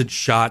 And was no. it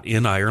shot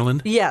in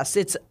Ireland? Yes,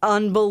 it's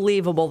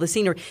unbelievable, the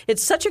scenery.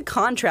 It's such a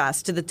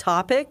contrast to the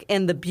topic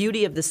and the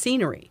beauty of the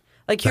scenery.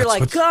 Like, you're That's like,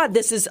 what's- God,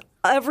 this is,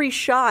 every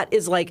shot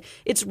is like,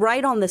 it's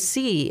right on the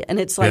sea, and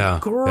it's like Yeah,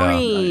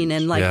 green,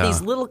 and like Yeah.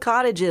 these little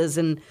cottages,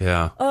 and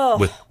Yeah.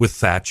 With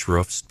thatch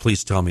roofs.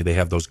 Please tell me they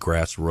have those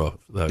grass roofs.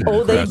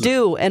 oh, they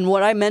do. And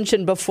what I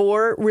mentioned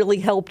before really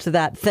helped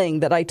that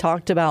thing that I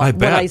talked about I when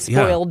bet, I yeah.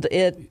 spoiled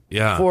it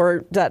Yeah.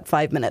 for that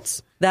 5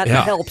 minutes. That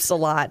Yeah. helps a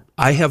lot.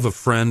 I have a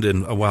friend,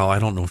 and well, I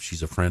don't know if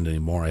she's a friend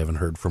anymore. I haven't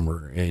heard from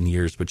her in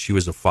years, but she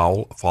was a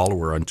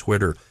follower on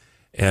Twitter,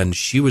 and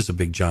she was a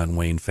big John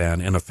Wayne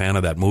fan and a fan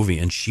of that movie.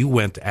 And she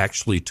went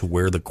actually to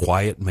where the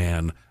Quiet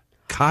Man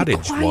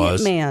cottage Quiet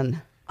was.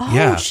 Man. Oh,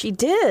 Yeah. she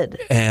did.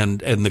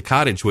 And the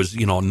cottage was,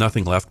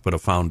 nothing left but a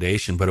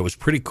foundation, but it was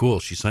pretty cool.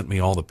 She sent me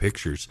all the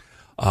pictures.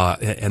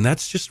 And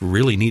that's just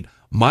really neat.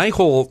 My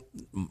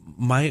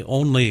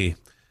only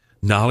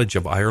knowledge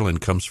of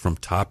Ireland comes from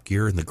Top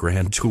Gear and the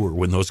Grand Tour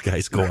when those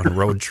guys go on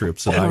road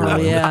trips in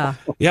Ireland. yeah.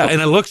 Yeah,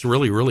 and it looks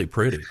really, really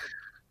pretty.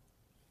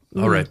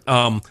 All right.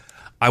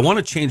 I want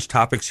to change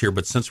topics here,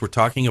 but since we're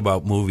talking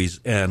about movies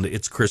and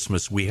it's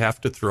Christmas, we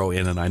have to throw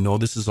in, and I know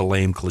this is a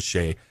lame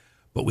cliche,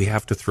 but we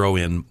have to throw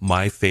in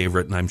my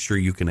favorite, and I'm sure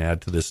you can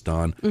add to this,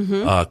 Don,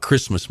 Mm-hmm.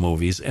 Christmas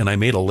movies. And I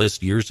made a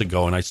list years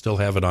ago, and I still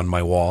have it on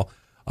my wall.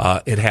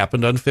 It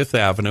Happened on Fifth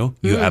Avenue.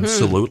 You Mm-hmm.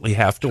 absolutely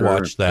have to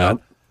watch that.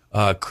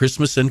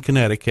 Christmas in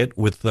Connecticut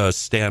with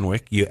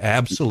Stanwyck. You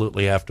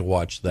absolutely have to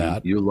watch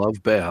that. You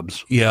love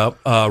Babs. Yeah.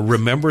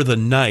 Remember the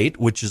Night,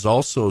 which is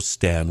also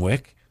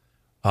Stanwyck.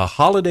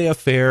 Holiday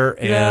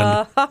Affair,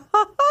 and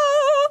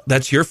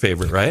that's your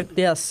favorite, right?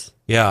 Yes.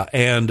 Yeah,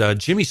 and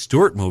Jimmy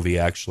Stewart movie,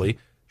 actually,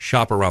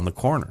 Shop Around the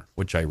Corner,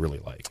 which I really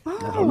like. I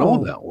don't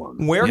know that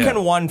one. Where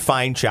can one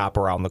find Shop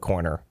Around the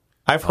Corner?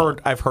 I've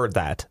heard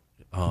that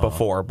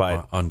before,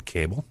 but On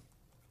cable?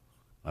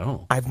 I don't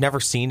know. I've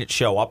never seen it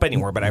show up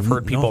anywhere, but I've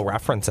heard people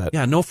reference it.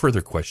 Yeah, no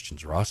further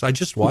questions, Ross. I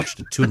just watched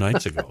it 2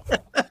 nights ago.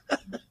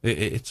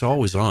 It's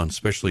always on,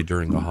 especially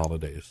during the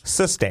holidays.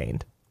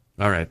 Sustained.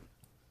 All right.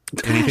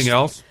 Anything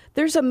else?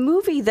 There's a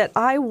movie that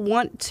I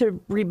want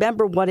to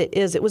remember what it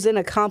is. It was in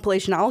a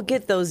compilation. I'll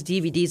get those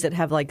DVDs that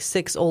have like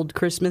 6 old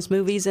Christmas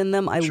movies in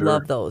them. I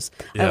love those.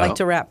 I like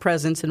to wrap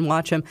presents and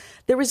watch them.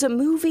 There was a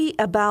movie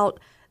about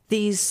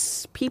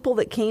these people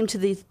that came to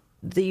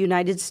the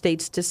United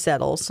States to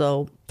settle,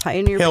 so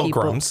pioneer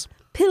Pilgrims. people.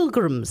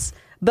 Pilgrims.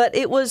 But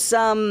it was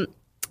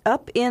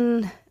up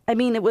in,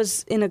 it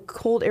was in a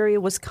cold area,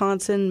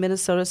 Wisconsin,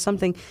 Minnesota,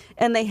 something.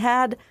 And they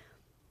had...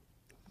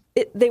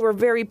 they were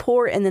very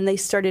poor, and then they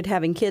started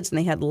having kids, and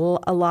they had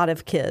a lot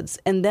of kids.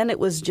 And then it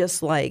was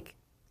just like,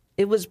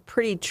 it was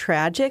pretty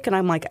tragic. And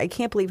I'm like, I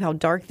can't believe how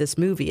dark this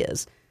movie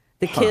is.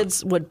 The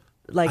kids would,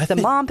 the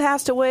mom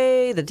passed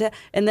away,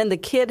 and then the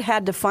kid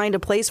had to find a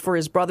place for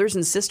his brothers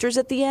and sisters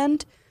at the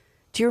end.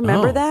 Do you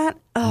remember that?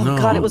 Oh, no,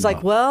 God, it was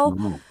like,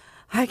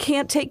 I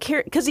can't take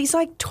care, because he's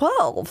like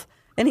 12.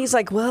 And he's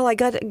like, well, I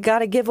got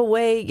to give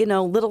away,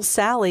 little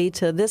Sally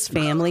to this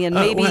family, and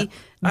maybe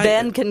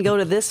Ben can go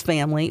to this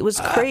family. It was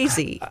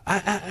crazy.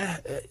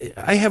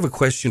 I have a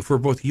question for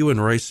both you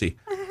and Royce.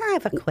 I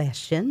have a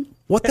question.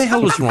 What the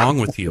hell is wrong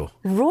with you?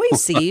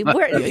 Royce,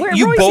 where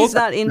You Royce's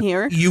not in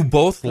here. You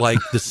both like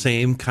the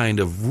same kind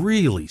of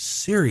really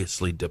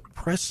seriously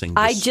depressing,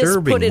 I just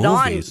disturbing put it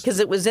on movies. because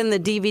it was in the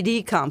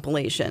DVD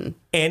compilation.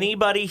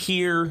 Anybody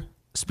here,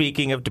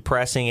 speaking of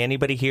depressing,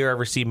 anybody here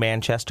ever see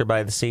Manchester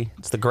by the Sea?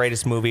 It's the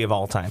greatest movie of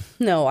all time.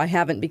 No, I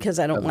haven't, because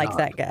I don't like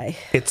that guy.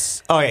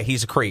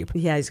 He's a creep.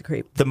 Yeah, he's a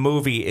creep. The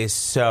movie is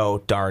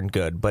so darn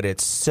good, but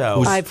it's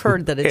so... I've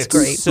heard that it's it's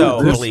great.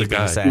 so Who's the bleeding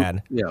guy?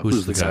 sad.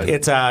 Who's the guy?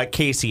 It's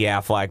Casey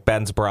Affleck,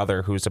 Ben's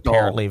brother, who's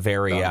apparently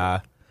very...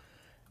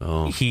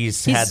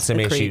 He's had some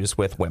a creep. issues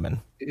with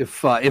women.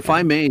 If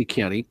I may,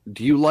 Kenny,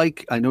 do you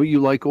like? I know you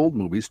like old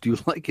movies. Do you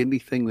like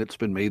anything that's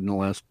been made in the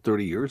last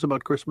 30 years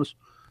about Christmas?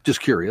 Just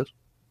curious.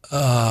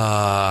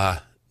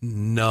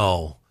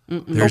 No.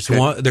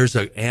 There's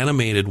an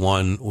animated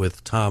one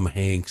with Tom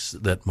Hanks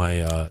that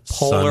my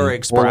Polar son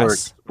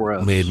Express.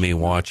 made me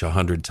watch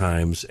 100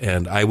 times,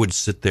 and I would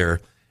sit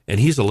there, and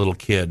he's a little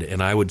kid,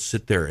 and I would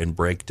sit there and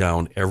break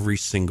down every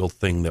single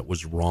thing that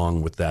was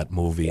wrong with that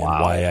movie and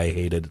why I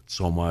hated it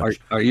so much.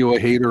 Are you a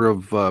hater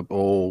of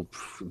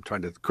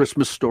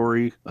Christmas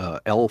Story,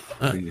 Elf?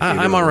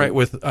 I'm all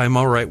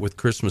right with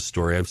Christmas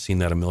Story. I've seen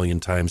that a million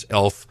times.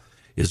 Elf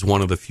is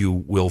one of the few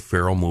Will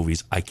Ferrell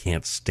movies I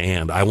can't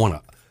stand.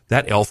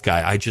 That Elf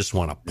guy, I just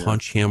want to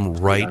punch him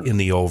right in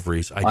the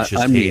ovaries. I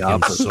just hate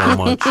him so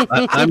much.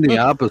 I'm the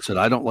opposite.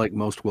 I don't like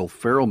most Will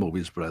Ferrell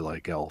movies, but I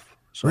like Elf.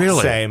 So.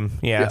 Really? Same.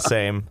 Yeah,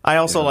 same. I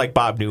also like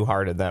Bob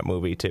Newhart in that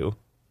movie, too.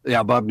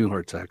 Yeah, Bob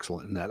Newhart's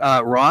excellent in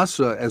that. Ross,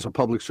 as a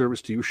public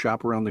service, do you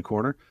shop around the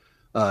corner?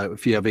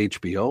 If you have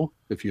HBO,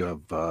 if you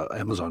have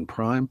Amazon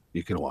Prime,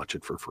 you can watch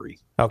it for free.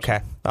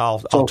 Okay. I'll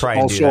try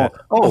and do that.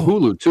 Oh,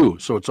 Hulu, too.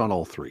 So it's on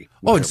all 3.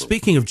 Oh, and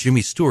speaking of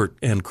Jimmy Stewart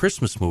and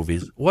Christmas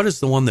movies, what is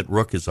the one that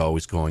Rook is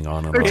always going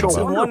on and on It's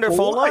a about?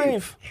 Wonderful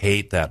Life.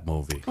 Hate that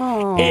movie.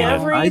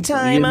 Every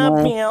time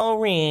a bell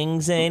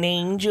rings, an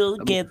angel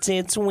gets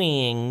its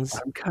wings.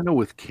 I'm kind of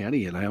with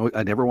Kenny, and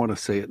I never want to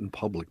say it in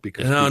public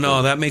because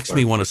No, that makes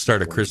me want to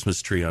start a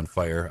Christmas tree on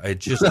fire. I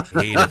just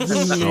hate it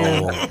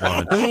so much.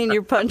 I mean,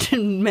 you're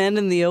punching men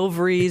in the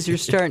ovaries. You're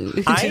starting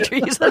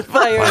trees on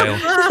fire.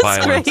 That's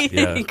Violence, great.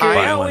 yeah. Great.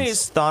 I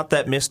always thought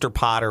that Mr.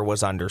 Potter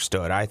was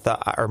understood.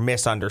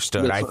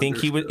 Misunderstood. I think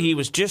he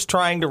was just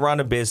trying to run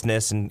a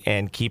business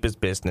and keep his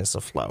business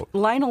afloat.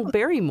 Lionel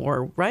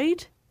Barrymore,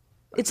 right?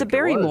 It's a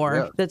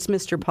Barrymore that's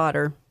Mr.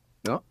 Potter.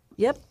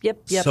 Yeah.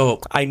 Yep.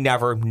 So I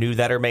never knew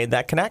that or made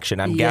that connection.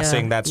 I'm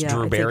guessing that's I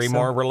Drew think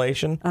Barrymore so.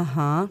 relation.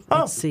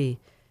 Let's see.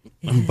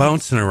 I'm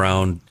bouncing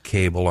around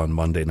cable on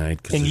Monday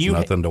night because And there's you-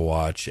 nothing to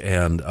watch.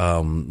 And,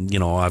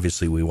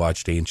 obviously we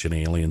watched Ancient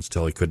Aliens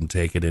till I couldn't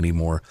take it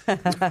anymore.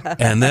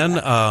 And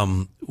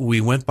then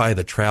we went by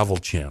the Travel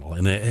Channel.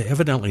 And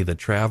evidently the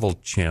Travel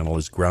Channel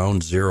is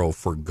ground zero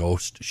for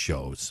ghost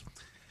shows.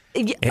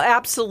 Yeah,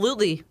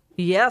 absolutely.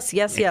 Yes.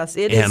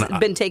 It and has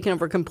been taken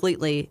over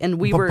completely, and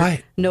we But were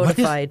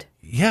notified.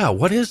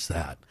 What is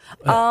that?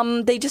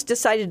 They just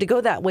decided to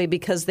go that way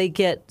because they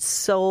get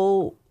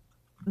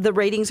the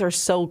ratings are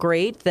so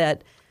great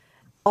that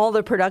all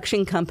the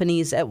production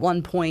companies at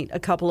one point a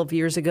couple of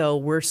years ago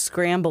were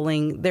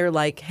scrambling. They're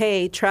like,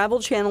 hey, Travel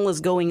Channel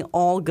is going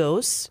all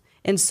ghosts,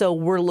 and so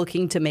we're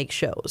looking to make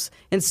shows.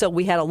 And so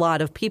we had a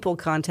lot of people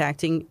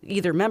contacting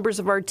either members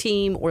of our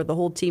team or the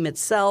whole team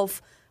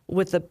itself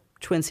with the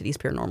Twin Cities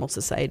Paranormal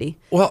Society.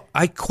 Well,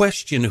 I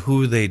question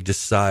who they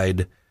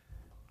decide.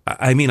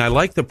 I mean, I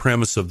like the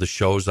premise of the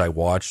shows I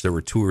watched. There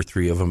were 2 or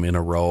 3 of them in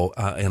a row,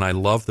 and I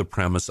love the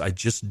premise. I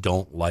just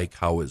don't like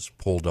how it's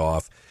pulled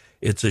off.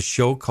 It's a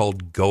show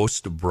called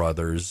Ghost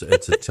Brothers.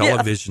 It's a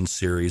television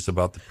series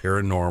about the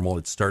paranormal.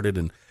 It started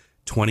in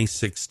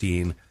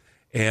 2016,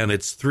 and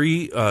it's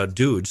 3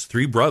 dudes,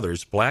 3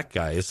 brothers, black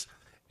guys,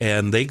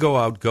 and they go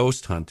out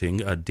ghost hunting.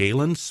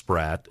 Dalen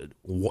Spratt,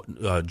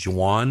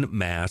 Juwan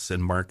Mass,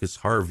 and Marcus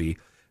Harvey.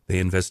 They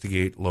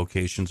investigate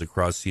locations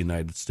across the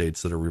United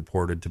States that are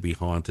reported to be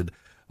haunted,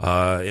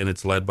 and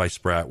it's led by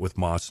Spratt, with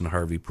Moss and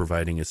Harvey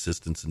providing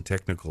assistance and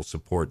technical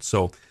support.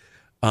 So,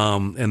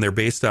 and they're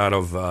based out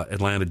of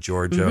Atlanta,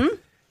 Georgia. Mm-hmm.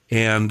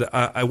 And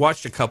I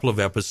watched a couple of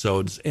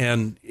episodes,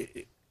 and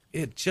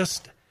it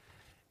just,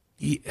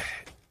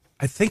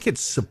 I think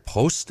it's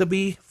supposed to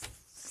be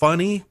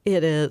funny.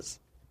 It is.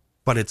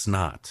 But it's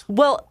not.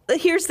 Well,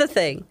 here's the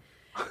thing.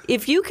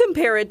 If you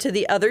compare it to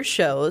the other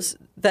shows,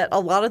 that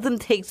a lot of them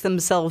take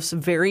themselves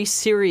very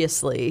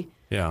seriously,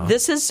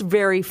 this is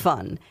very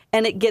fun.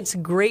 And it gets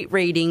great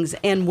ratings.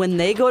 And when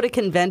they go to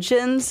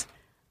conventions,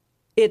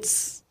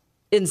 it's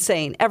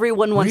insane.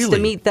 Everyone wants to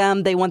meet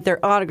them. They want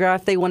their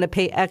autograph. They want to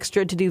pay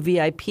extra to do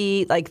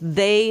VIP. Like,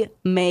 they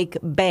make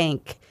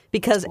bank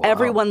because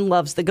everyone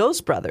loves the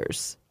Ghost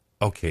Brothers.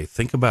 Okay,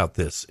 think about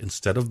this.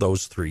 Instead of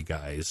those 3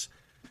 guys,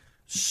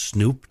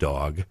 Snoop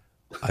Dogg,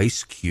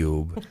 Ice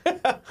Cube,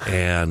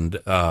 and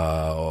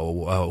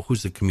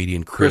who's the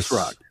comedian? Chris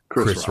Rock.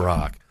 Chris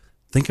Rock.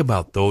 Think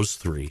about those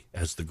 3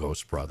 as the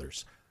Ghost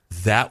Brothers.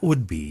 That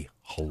would be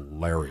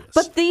hilarious.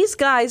 But these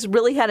guys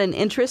really had an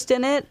interest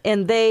in it,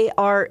 and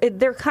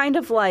they're kind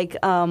of like,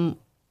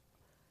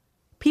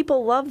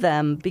 people love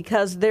them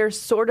because they're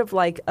sort of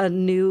like a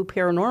new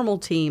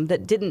paranormal team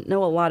that didn't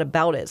know a lot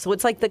about it. So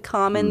it's like the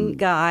common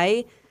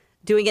guy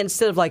doing it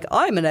instead of like,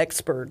 I'm an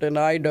expert and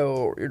I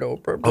know,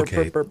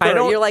 Okay.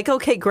 You're like,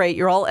 okay, great.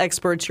 You're all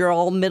experts. You're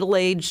all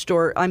middle-aged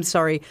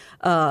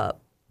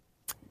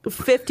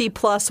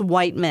 50-plus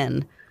white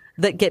men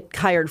that get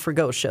hired for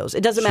ghost shows.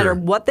 It doesn't matter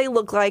what they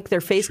look like. Their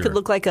face could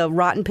look like a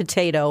rotten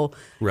potato,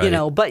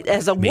 but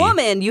as a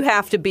woman, you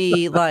have to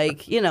be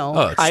like,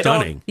 it's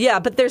stunning.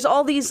 But there's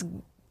all these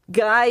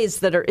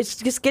guys that it's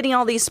just getting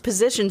all these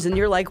positions, and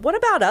you're like, what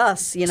about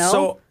us,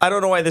 So I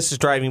don't know why this is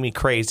driving me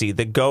crazy.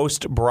 The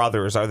Ghost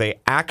Brothers, are they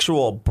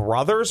actual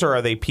brothers, or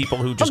are they people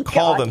who just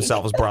call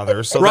themselves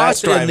brothers? So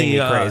Ross, that's driving me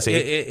crazy.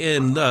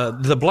 In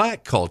the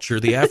black culture,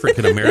 the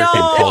African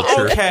American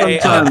culture,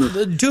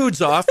 the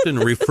dudes often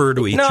refer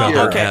to each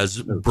other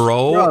as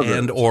bro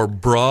and or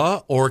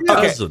bruh or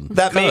cousin.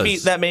 That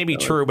may be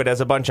true, but as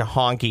a bunch of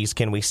honkies,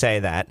 can we say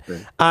that?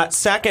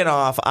 Second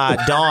off,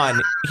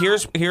 Dawn,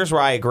 here's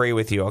where I agree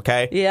with you.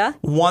 Okay. Yeah.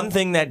 One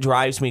thing that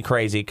drives me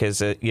crazy,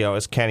 because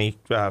as Kenny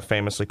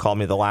famously called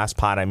me the last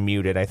pod I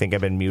muted. I think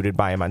I've been muted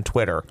by him on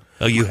Twitter.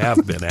 Oh, you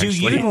have been, actually.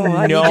 Do you know?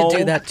 I need to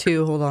do that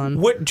too. Hold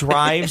on. What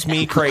drives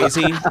me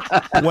crazy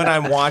when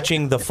I'm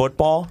watching the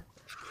football?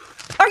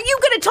 Are you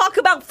going to talk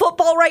about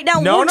football right now?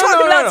 No, We're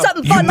talking about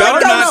something fun. You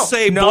better not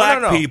say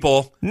black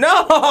people.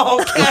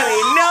 No,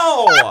 Kenny,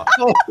 no.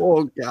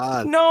 Oh,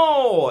 God.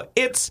 No,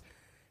 it's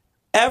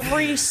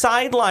every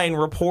sideline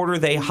reporter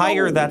they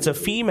hire that's a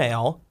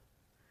female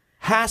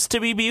has to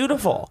be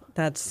beautiful.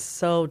 That's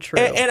so true.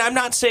 And I'm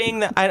not saying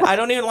that, I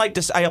don't even like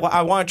to,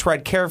 I want to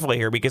tread carefully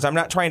here because I'm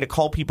not trying to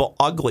call people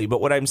ugly,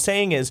 but what I'm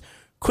saying is,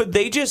 could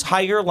they just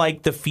hire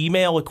like the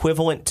female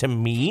equivalent to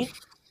me?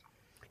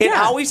 It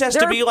always has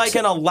to be like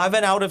an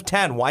 11 out of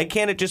 10. Why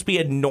can't it just be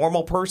a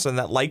normal person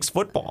that likes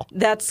football?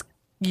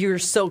 You're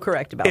so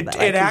correct about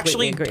that. It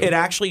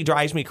actually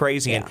drives me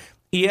crazy. Yeah. And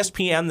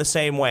ESPN the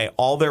same way.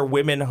 All their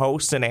women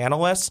hosts and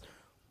analysts,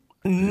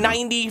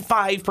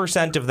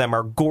 95% of them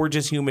are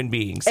gorgeous human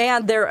beings.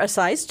 And they're a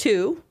size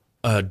 2.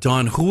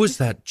 Dawn, who was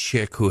that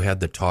chick who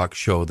had the talk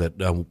show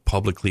that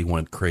publicly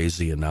went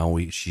crazy and now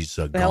she's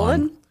gone?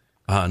 Ellen?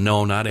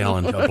 No, not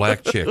Ellen. A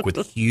black chick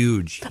with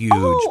huge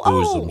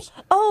bosoms.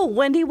 Oh,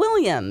 Wendy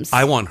Williams.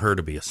 I want her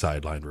to be a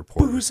sideline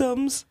reporter.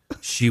 Bosoms?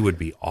 She would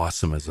be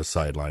awesome as a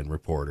sideline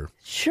reporter.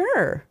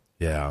 Sure.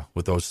 Yeah,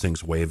 with those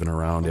things waving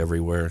around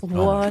everywhere.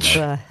 What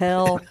the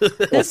hell?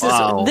 This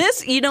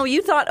is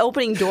you thought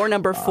opening door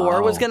number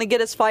 4 was going to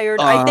get us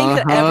fired. I think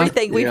that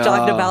everything we've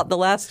talked about the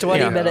last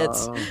 20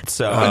 minutes.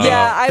 So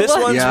this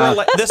one's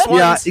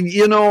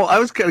I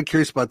was kind of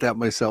curious about that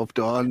myself,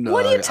 Dawn.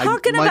 What are you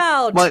talking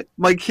about?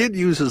 My kid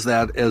uses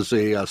that as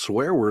a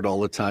swear word all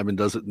the time and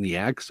does it in the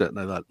accent, and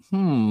I thought,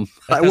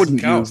 I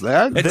wouldn't use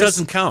that. It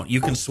doesn't count. You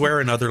can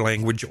swear in other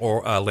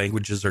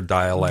languages or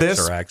dialects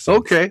or accents.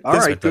 Okay, all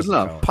right, good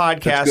enough.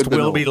 Podcast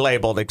will be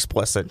labeled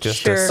explicit,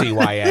 just to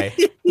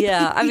CYA.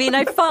 Yeah, I mean,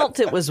 I felt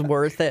it was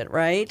worth it,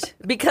 right?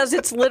 Because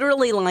it's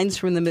literally lines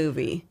from the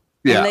movie.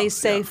 Yeah, and they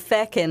say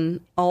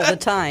feckin' all the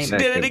time. She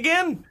did it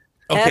again.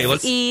 Okay,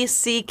 let's.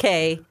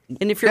 F-E-C-K.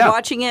 And if you're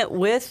watching it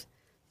with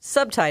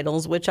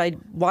subtitles, which I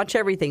watch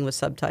everything with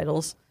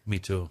subtitles, Me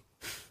too.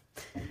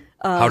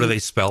 How do they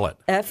spell it?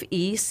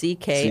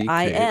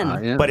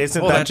 F-E-C-K-I-N. But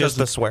isn't Oh, that that just a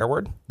doesn't- swear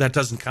word? That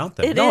doesn't count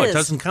then. It No, is. it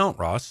doesn't count,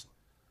 Ross.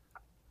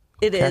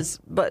 It is,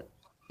 but,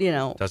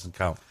 Doesn't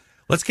count.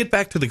 Let's get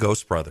back to the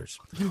Ghost Brothers.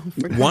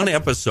 One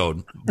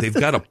episode, they've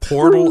got a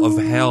portal of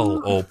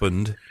hell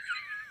opened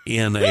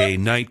in a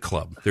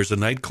nightclub. There's a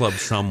nightclub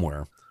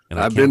somewhere. And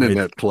I I've can't been in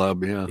re- that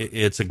club. Yeah.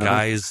 It's a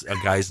guy's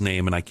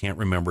name, and I can't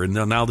remember. And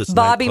now this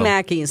Bobby nightclub-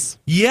 Mackey's.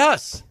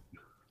 Yes.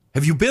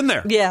 Have you been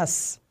there?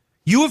 Yes.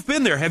 You have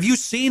been there. Have you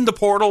seen the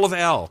portal of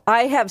hell?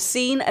 I have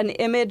seen an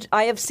image.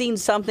 I have seen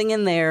something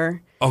in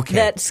there Okay.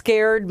 that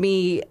scared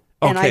me,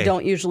 and I Okay.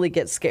 don't usually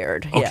get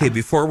scared. Okay, Yeah.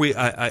 before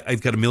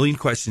I've got a million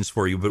questions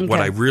for you, but what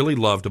Okay. I really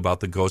loved about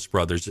the Ghost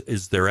Brothers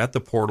is they're at the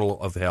portal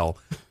of hell.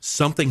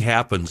 Something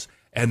happens,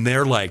 and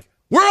they're like,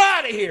 "We're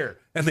out of here!"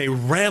 And they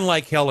ran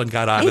like hell and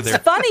got out of It's there.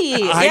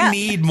 funny. I yeah.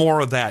 need more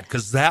of that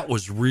because that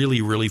was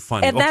really, really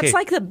funny. And okay. that's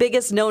like the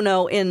biggest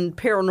no-no in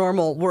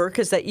paranormal work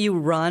is that you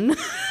run.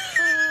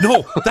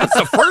 No, that's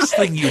the first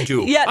thing you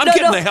do. Yeah, I'm no,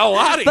 getting no. the hell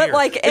out of But here.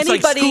 like it's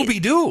anybody, like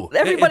Scooby-Doo.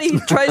 Everybody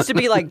tries to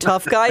be like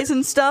tough guys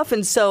and stuff,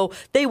 and so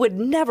they would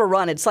never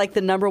run. It's like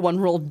the number one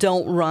rule: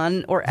 don't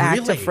run or act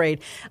Really? afraid.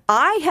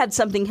 I had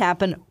something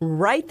happen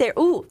right there.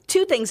 Ooh,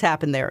 two things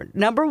happened there.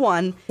 Number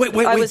one, Wait,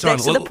 I was Dawn,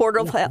 next to the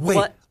portal. Wait,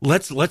 What?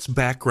 let's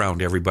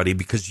background everybody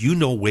because you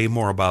know way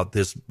more about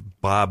this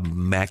Bob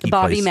Mackey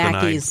Bobby place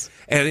Mackey's.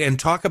 than I. And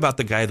talk about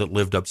the guy that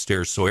lived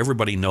upstairs so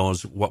everybody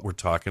knows what we're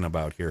talking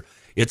about here.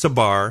 It's a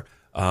bar.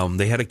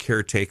 They had a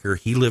caretaker.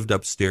 He lived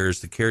upstairs.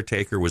 The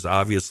caretaker was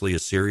obviously a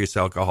serious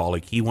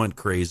alcoholic. He went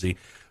crazy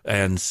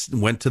and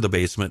went to the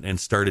basement and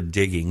started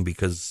digging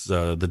because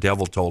the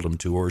devil told him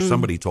to, or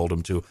somebody told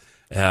him to.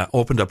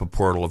 Opened up a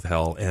portal of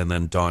hell, and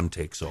then Dawn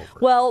takes over.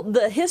 Well,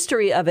 the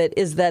history of it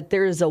is that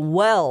there is a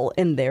well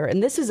in there,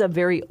 and this is a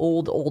very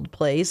old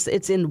place.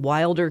 It's in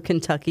Wilder,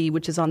 Kentucky,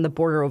 which is on the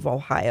border of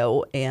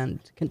Ohio and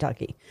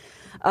Kentucky.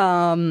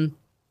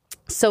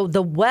 So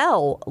the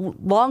well,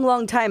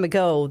 long time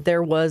ago,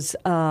 there was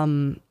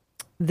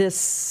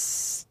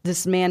this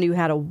man who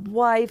had a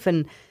wife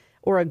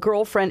or a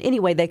girlfriend.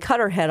 Anyway, they cut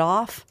her head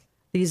off.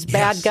 These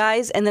bad Yes.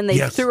 guys, and then they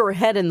Yes. threw her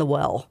head in the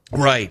well.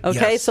 Right.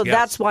 Okay, yes, so yes.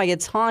 that's why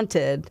it's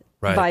haunted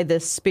Right. by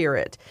this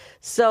spirit.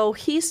 So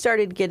he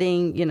started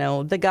getting,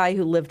 the guy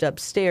who lived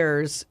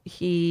upstairs.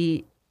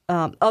 The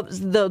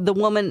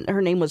woman,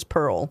 her name was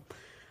Pearl.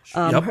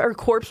 Yep. Her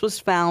corpse was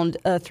found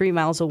 3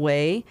 miles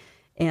away,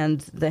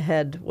 and the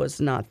head was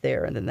not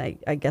there. And then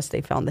I guess they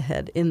found the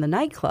head in the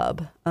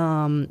nightclub.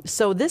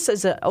 So this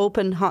is an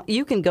open.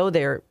 You can go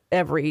there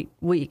every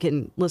week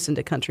and listen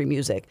to country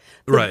music.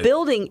 The Right.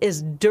 building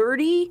is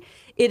dirty.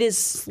 It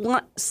is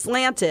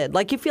slanted.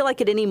 Like you feel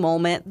like at any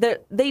moment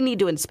they need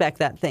to inspect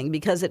that thing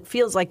because it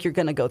feels like you're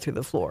going to go through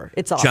the floor.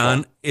 It's awful.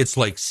 John, it's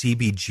like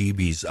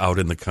CBGB's out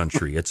in the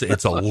country. It's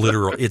a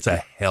literal, it's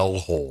a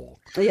hellhole.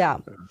 Yeah.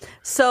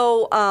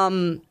 So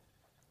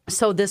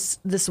so this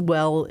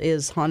well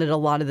is haunted. A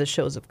lot of the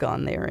shows have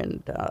gone there,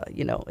 and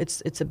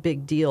it's a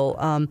big deal.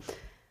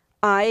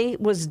 I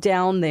was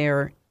down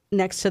there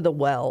next to the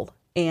well,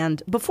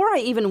 and before I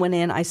even went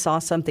in, I saw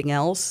something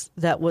else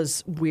that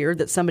was weird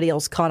that somebody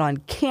else caught on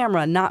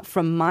camera, not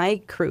from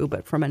my crew,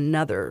 but from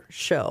another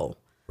show.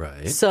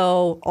 Right.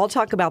 So I'll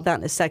talk about that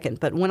in a second.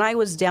 But when I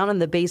was down in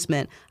the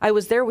basement, I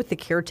was there with the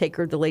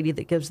caretaker, the lady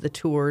that gives the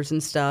tours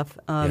and stuff.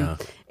 Yeah.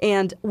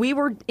 And we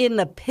were in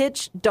the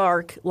pitch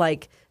dark,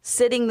 like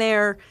sitting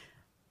there,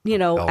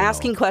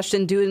 asking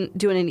questions, doing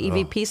an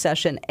EVP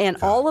session. And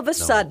all of a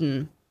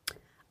sudden,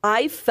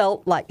 I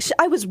felt like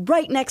I was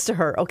right next to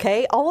her,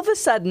 okay? All of a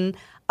sudden,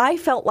 I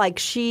felt like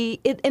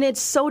and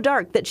it's so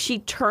dark that she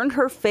turned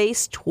her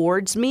face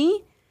towards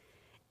me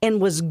and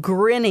was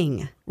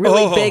grinning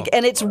really big.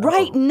 And it's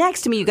right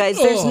next to me, you guys.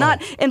 There's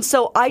not. And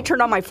so I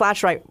turned on my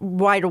flashlight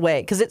right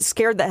away because it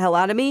scared the hell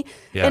out of me.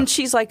 Yeah. And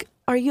she's like,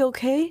 "Are you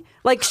okay?"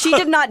 Like, she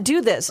did not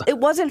do this. It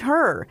wasn't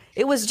her.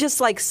 It was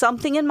just like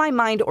something in my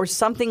mind or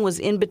something was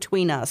in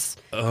between us.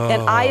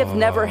 And I have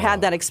never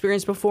had that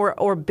experience before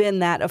or been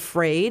that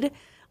afraid,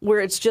 where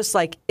it's just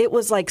like, it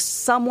was like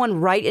someone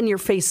right in your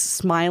face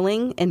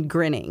smiling and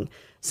grinning.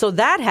 So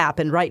that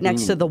happened right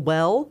next to the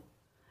well.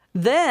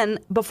 Then,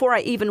 before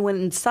I even went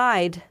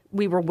inside,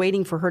 we were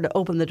waiting for her to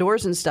open the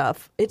doors and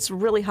stuff. It's a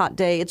really hot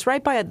day. It's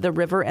right by the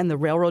river and the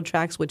railroad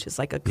tracks, which is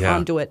like a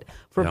conduit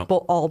for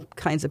all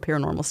kinds of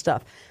paranormal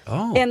stuff.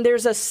 Oh. And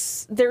there's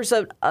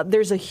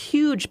a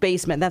huge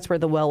basement. That's where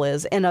the well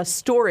is, and a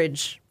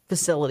storage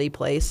facility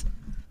place.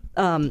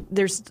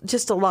 There's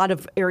just a lot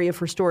of area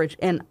for storage.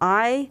 And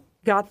I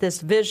got this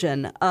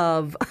vision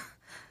of,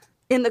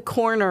 in the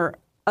corner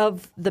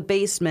of the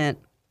basement,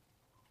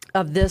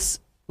 of this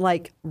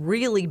like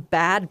really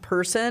bad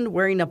person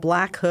wearing a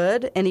black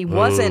hood, and he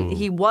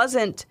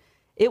wasn't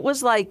It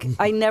was like,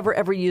 I never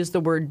ever used the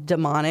word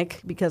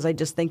demonic because I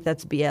just think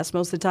that's BS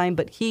most of the time.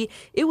 But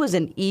it was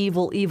an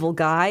evil, evil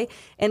guy.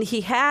 And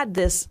he had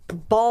this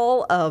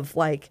ball of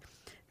like,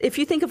 if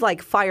you think of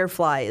like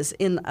fireflies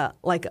in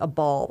like a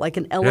ball, like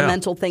an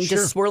elemental thing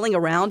just swirling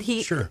around,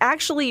 he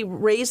actually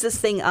raised this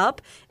thing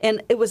up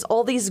and it was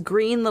all these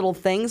green little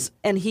things.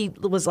 And he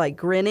was like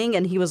grinning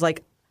and he was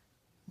like,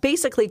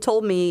 basically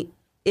told me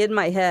in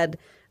my head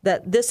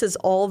that this is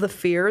all the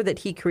fear that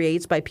he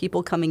creates by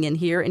people coming in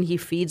here and he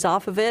feeds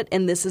off of it.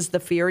 And this is the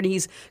fear. And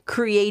he's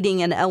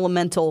creating an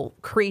elemental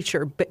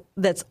creature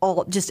that's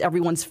all just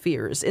everyone's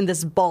fears in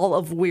this ball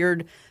of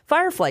weird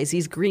fireflies,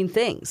 these green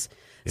things.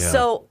 Yeah.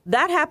 So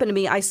that happened to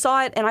me. I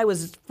saw it and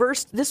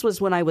this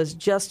was when I was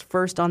just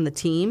first on the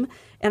team.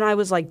 And I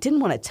was like, didn't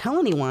want to tell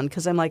anyone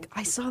because I'm like,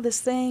 I saw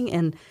this thing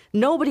and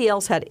nobody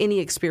else had any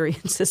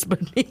experiences but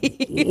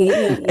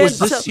me. Was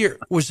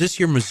this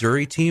your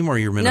Missouri team or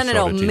your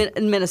Minnesota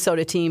team?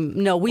 Minnesota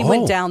team. No, we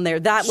went down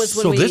there. That was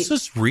when this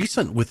is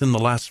recent within the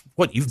last,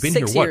 you've been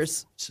 6 here,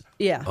 years.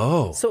 Yeah.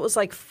 Oh. So it was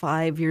like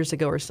 5 years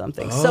ago or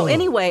something. So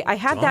anyway, I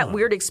had that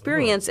weird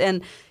experience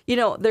and,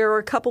 there are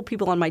a couple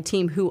people on my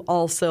team who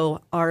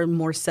also are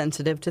more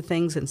sensitive to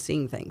things and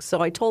seeing things.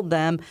 So I told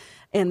them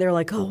and they're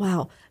like, oh,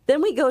 wow.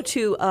 Then we go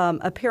to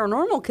a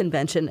paranormal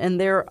convention, and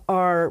there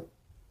are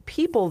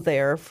people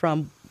there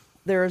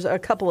there's a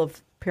couple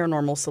of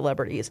paranormal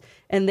celebrities,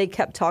 and they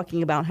kept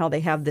talking about how they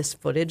have this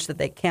footage that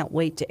they can't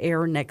wait to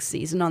air next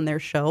season on their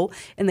show,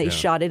 and they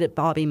shot it at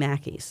Bobby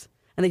Mackey's.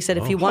 And they said,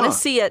 if you want to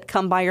see it,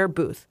 come by our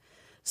booth.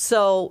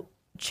 So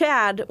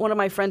Chad, one of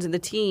my friends in the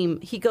team,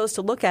 he goes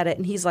to look at it,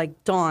 and he's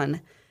like,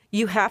 Dawn,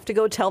 you have to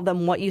go tell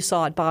them what you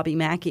saw at Bobby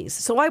Mackey's.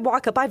 So I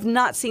walk up. I've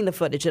not seen the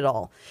footage at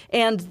all.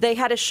 And they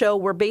had a show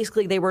where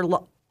basically they were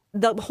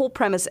the whole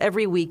premise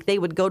every week, they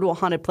would go to a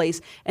haunted place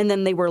and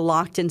then they were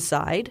locked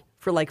inside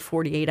for like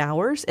 48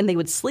 hours and they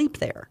would sleep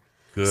there.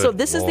 So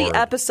this is the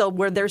episode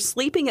where they're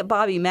sleeping at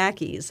Bobby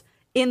Mackey's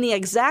in the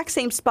exact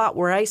same spot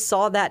where I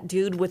saw that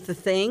dude with the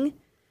thing.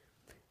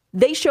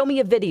 They show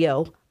me a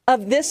video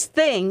of this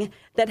thing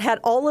that had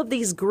all of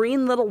these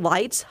green little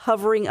lights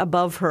hovering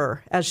above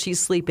her as she's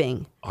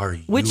sleeping.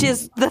 Which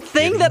is the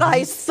thing that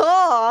I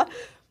saw,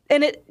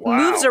 and it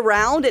moves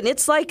around, and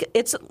it's like a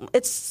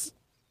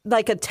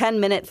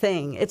 10-minute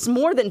thing. It's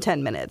more than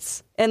 10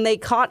 minutes, and they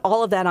caught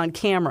all of that on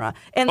camera.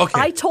 And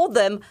I told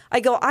them,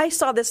 I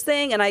saw this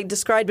thing, and I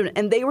described it,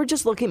 and they were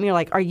just looking at me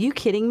like, are you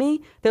kidding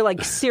me? They're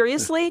like,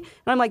 seriously? And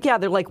I'm like, yeah.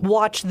 They're like,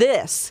 watch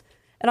this.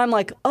 And I'm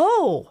like,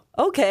 oh,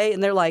 okay.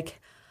 And they're like,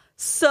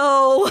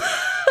 so,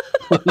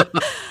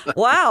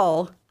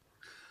 wow.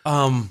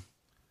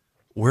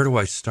 Where do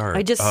I start?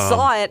 I just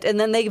saw it, and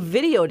then they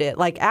videoed it.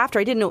 Like, after,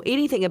 I didn't know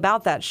anything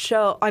about that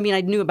show. I mean, I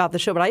knew about the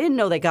show, but I didn't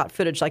know they got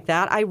footage like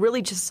that. I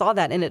really just saw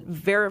that, and it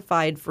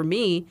verified for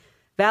me,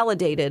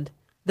 validated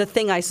the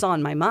thing I saw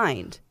in my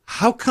mind.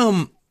 How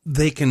come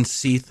they can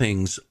see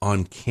things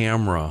on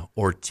camera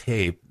or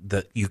tape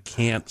that you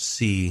can't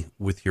see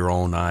with your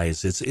own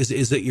eyes?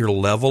 Is it your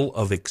level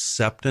of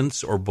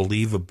acceptance or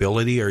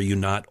believability? Are you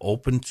not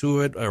open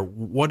to it? Or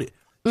what?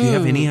 Do you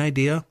have any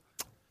idea?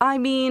 I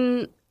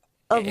mean,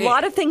 a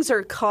lot of things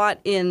are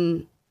caught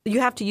in, you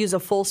have to use a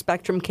full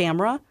spectrum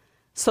camera,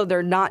 so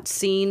they're not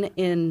seen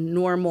in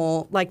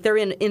normal, like they're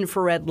in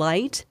infrared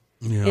light.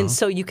 Yeah. And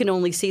so you can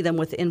only see them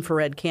with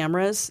infrared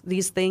cameras,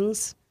 these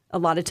things. A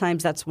lot of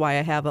times that's why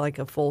I have like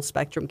a full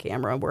spectrum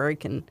camera where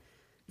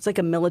it's like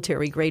a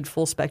military grade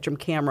full spectrum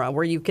camera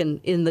where you can,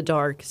 in the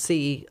dark,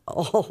 see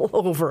all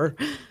over.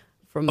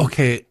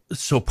 Okay,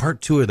 so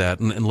part two of that,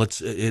 and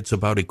it's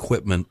about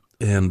equipment.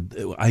 And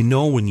I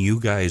know when you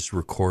guys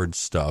record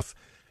stuff,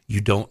 you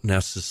don't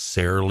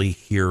necessarily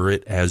hear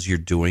it as you're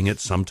doing it.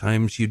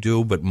 Sometimes you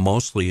do, but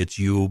mostly it's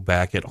you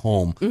back at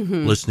home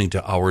listening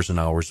to hours and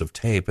hours of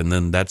tape, and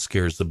then that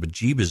scares the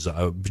bejeebers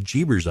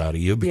out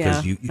of you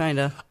because you kind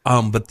of.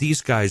 But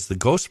these guys, the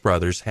Ghost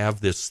Brothers,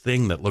 have this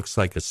thing that looks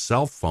like a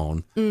cell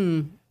phone,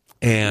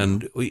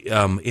 and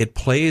it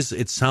plays.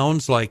 It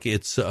sounds like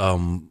it's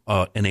an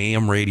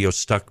AM radio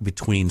stuck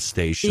between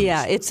stations.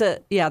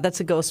 Yeah, that's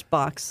a ghost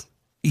box.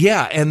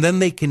 Yeah, and then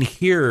they can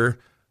hear.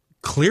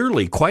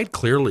 Clearly, quite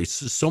clearly,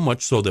 so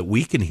much so that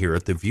we can hear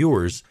it, the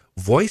viewers'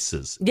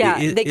 voices. Yeah,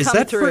 they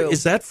come through.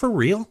 Is that for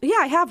real? Yeah,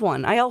 I have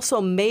one. I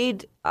also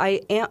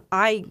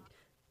I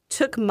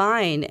took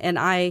mine and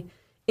I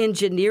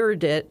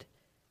engineered it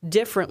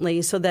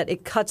differently so that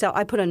it cuts out.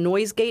 I put a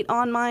noise gate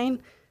on mine.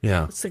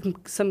 Yeah.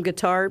 Some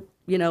guitar,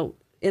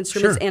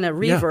 instruments and a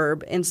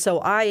reverb. And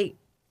so I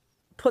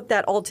put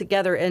that all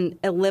together and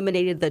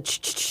eliminated the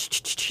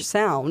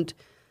sound.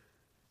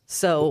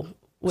 So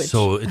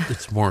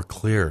it's more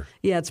clear.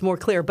 Yeah, it's more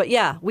clear. But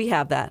yeah, we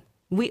have that.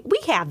 We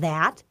have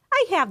that.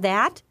 I have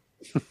that.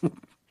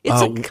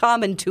 It's a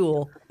common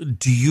tool.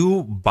 Do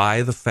you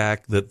buy the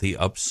fact that the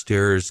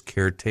upstairs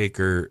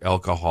caretaker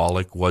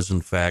alcoholic was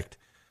in fact,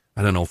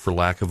 I don't know, for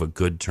lack of a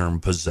good term,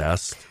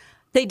 possessed?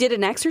 They did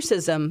an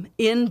exorcism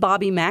in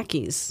Bobby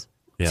Mackey's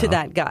to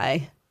that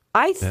guy.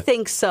 I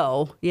think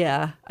so,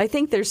 yeah. I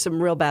think there's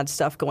some real bad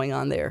stuff going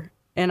on there.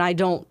 And I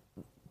don't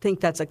think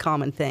that's a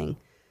common thing.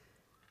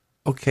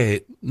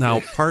 Okay,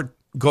 now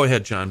go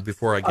ahead, John,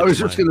 before I get I was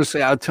to just mine. going to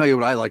say, I'll tell you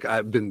what I like.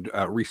 I've been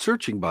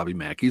researching Bobby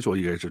Mackey's while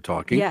you guys are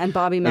talking. Yeah, and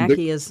Bobby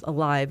Mackey is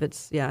alive.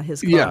 It's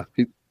his club.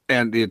 Yeah,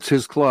 and it's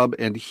his club,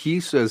 and he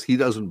says he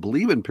doesn't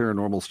believe in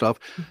paranormal stuff,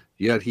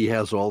 yet he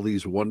has all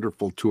these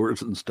wonderful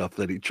tours and stuff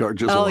that he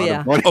charges a lot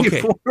of money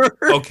for.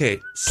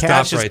 Okay, stop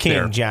Cash is right king,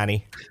 there.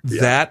 Johnny.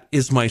 That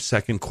is my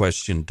second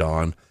question,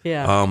 Dawn.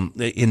 Yeah.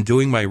 In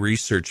doing my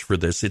research for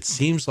this, it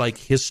seems like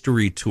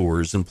history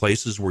tours and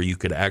places where you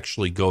could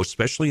actually go,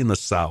 especially in the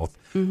South,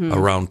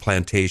 around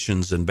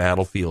plantations and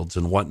battlefields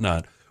and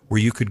whatnot, where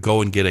you could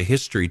go and get a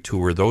history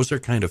tour, those are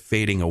kind of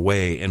fading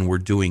away, and we're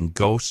doing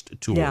ghost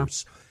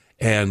tours. Yeah.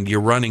 And you're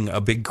running a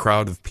big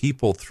crowd of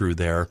people through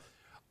there.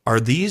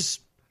 Are these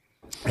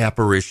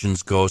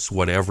apparitions, ghosts,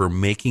 whatever,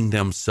 making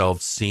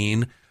themselves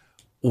seen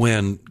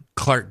when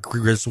Clark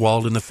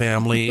Griswold and the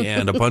family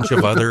and a bunch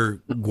of other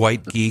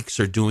white geeks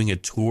are doing a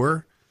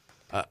tour?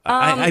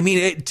 I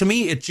mean, to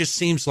me, it just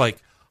seems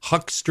like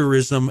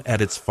hucksterism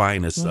at its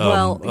finest.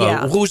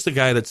 Who's the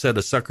guy that said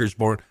a sucker's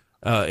born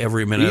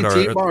every minute?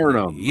 E.T.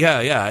 Barnum.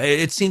 Yeah.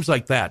 It seems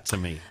like that to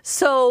me.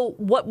 So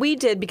what we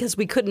did, because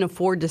we couldn't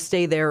afford to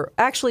stay there,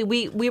 actually,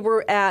 we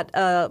were at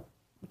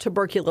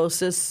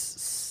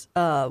tuberculosis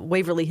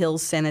Waverly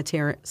Hills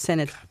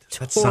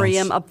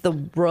Sanatorium up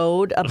the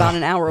road, about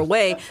an hour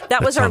away.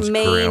 That was our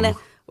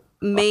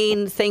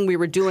main thing we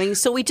were doing.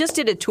 So we just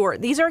did a tour.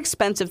 These are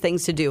expensive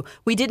things to do.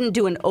 We didn't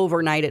do an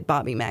overnight at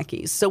Bobby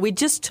Mackey's. So we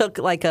just took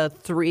like a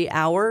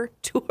 3-hour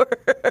tour.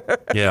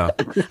 Yeah.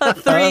 a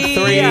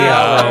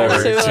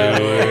 3-hour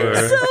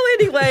tour. So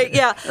anyway,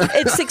 yeah,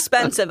 it's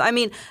expensive. I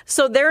mean,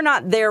 so they're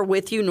not there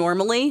with you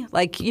normally.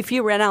 Like if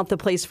you rent out the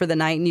place for the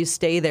night and you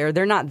stay there,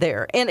 they're not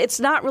there. And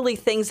it's not really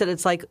things that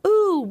it's like,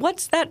 ooh,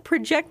 what's that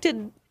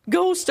projected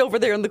ghost over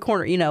there in the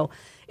corner? You know,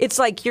 it's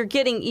like you're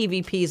getting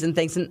EVPs and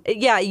things. And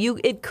yeah,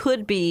 they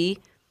could be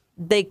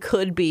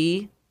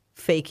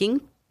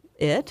faking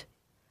it.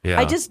 Yeah.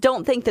 I just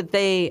don't think that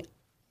they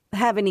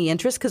have any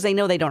interest because they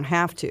know they don't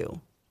have to.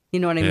 You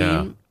know what I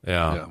mean?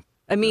 Yeah.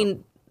 I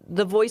mean,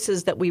 the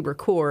voices that we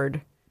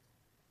record,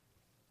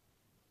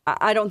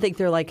 I don't think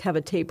they're like have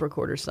a tape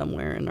recorder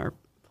somewhere in our.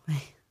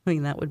 I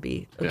mean, that would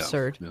be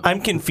absurd. Yeah.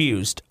 I'm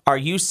confused. Are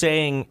you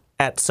saying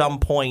at some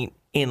point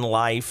in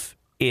life,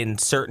 in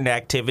certain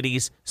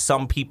activities,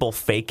 some people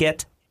fake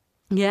it?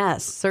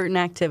 Yes, certain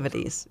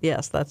activities.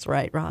 Yes, that's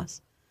right,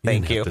 Ross.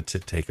 Thank didn't you. have to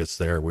take us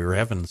there. We were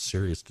having a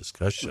serious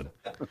discussion.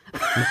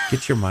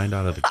 Get your mind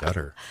out of the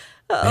gutter.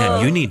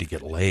 Man, you need to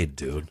get laid,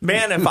 dude.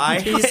 Man,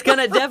 He's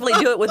gonna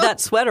definitely do it with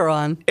that sweater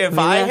on. if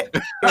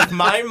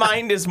my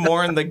mind is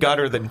more in the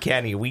gutter than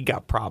Kenny, we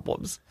got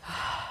problems.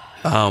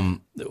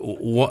 One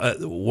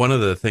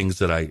of the things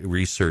that I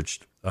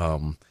researched,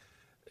 and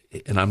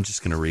I'm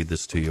just going to read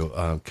this to you.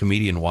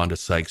 Comedian Wanda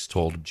Sykes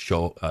told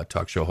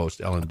talk show host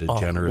Ellen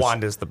DeGeneres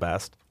Wanda's the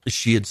best.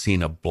 she had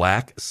seen a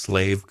black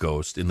slave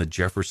ghost in the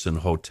Jefferson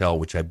Hotel,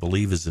 which I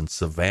believe is in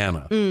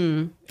Savannah.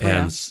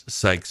 And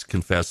Sykes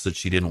confessed that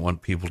she didn't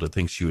want people to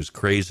think she was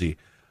crazy.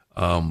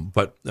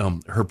 But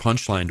her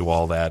punchline to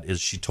all that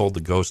is she told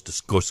the ghost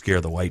to go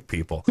scare the white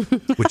people,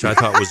 which I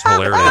thought was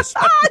hilarious.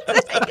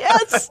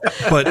 Yes,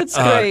 But that's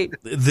great.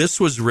 this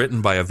was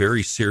written by a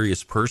very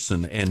serious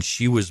person, and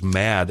she was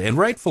mad, and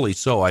rightfully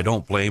so. I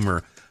don't blame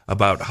her,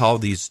 about how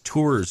these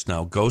tours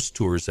now, ghost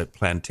tours at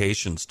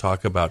plantations,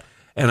 talk about,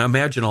 and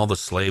imagine all the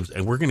slaves,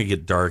 and we're going to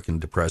get dark and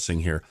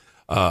depressing here,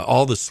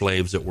 all the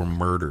slaves that were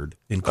murdered,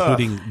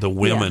 including the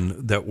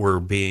women that were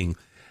being,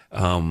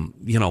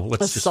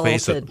 let's just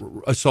face it,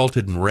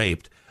 assaulted and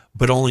raped.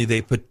 But only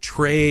they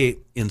portray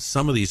in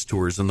some of these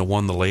tours, and the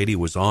one the lady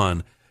was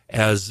on,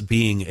 as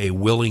being a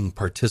willing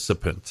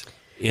participant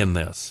in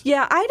this.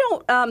 Yeah, I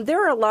don't.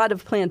 There are a lot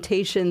of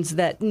plantations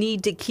that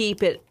need to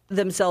keep it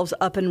themselves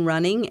up and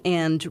running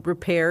and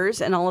repairs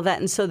and all of that.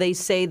 And so they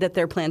say that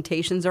their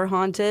plantations are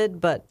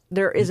haunted, but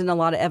there isn't a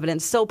lot of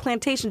evidence. So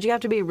plantations, you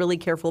have to be really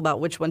careful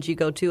about which ones you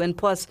go to. And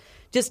plus,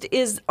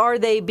 are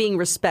they being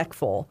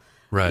respectful?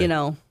 Right.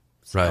 So,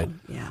 Right.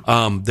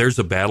 Yeah. There's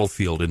a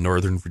battlefield in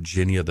Northern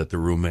Virginia that the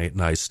roommate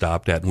and I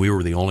stopped at, and we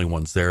were the only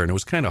ones there, and it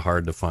was kind of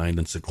hard to find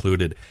and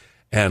secluded.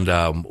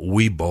 And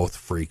we both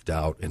freaked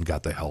out and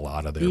got the hell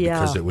out of there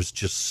because it was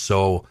just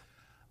so,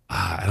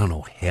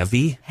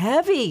 heavy.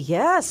 Heavy,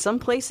 yes. Some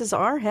places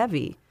are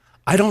heavy.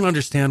 I don't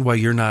understand why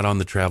you're not on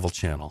the Travel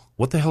Channel.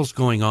 What the hell's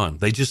going on?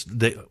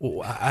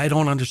 I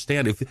don't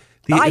understand.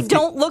 I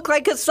don't look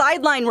like a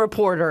sideline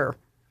reporter.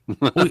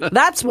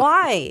 That's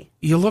why.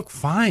 You look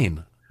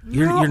fine.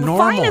 You're normal.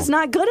 Fine is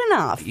not good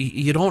enough.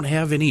 You don't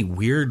have any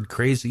weird,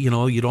 crazy,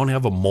 you don't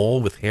have a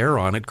mole with hair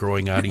on it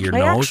growing out of your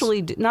nose. I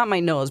actually do, not my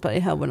nose, but I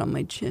have one on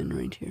my chin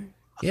right here.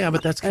 Yeah,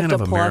 but that's kind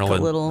of a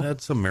Marilyn.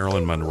 That's a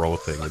Marilyn Monroe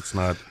thing. It's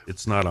not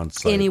on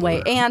site.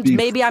 Anyway, and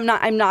maybe I'm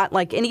not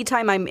like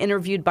anytime I'm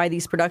interviewed by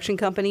these production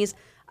companies,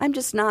 I'm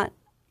just not.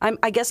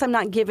 I guess I'm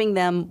not giving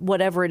them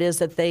whatever it is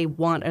that they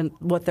want and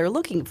what they're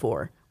looking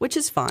for, which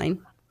is fine.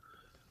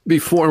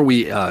 Before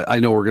we, I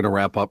know we're going to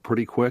wrap up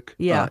pretty quick.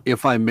 Yeah.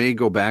 If I may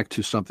go back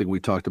to something we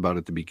talked about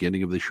at the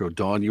beginning of the show,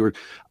 Dawn,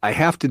 I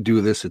have to do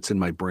this. It's in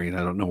my brain. I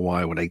don't know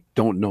why. When I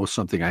don't know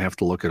something, I have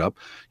to look it up.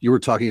 You were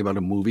talking about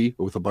a movie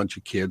with a bunch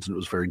of kids, and it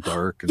was very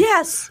dark. And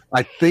Yes.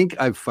 I think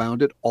I've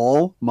found it.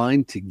 All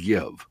Mine to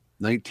Give,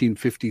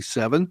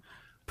 1957.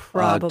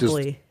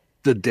 Probably.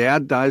 The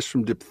dad dies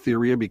from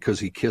diphtheria because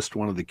he kissed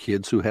one of the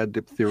kids who had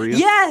diphtheria.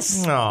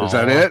 Yes. Oh. Is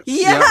that it?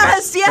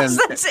 Yes, Yeah. yes,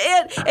 that's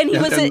it. And he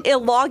was in a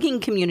logging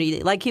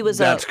community. Like he was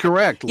That's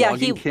correct. Yeah,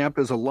 Logging camp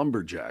as a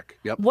lumberjack.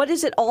 Yep. What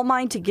is it? All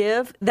Mine to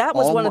Give? That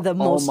was one of the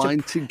most. All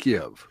Mine to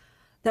Give.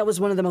 That was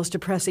one of the most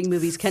depressing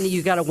movies. Kenny,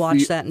 you got to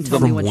watch that and tell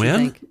From me what when?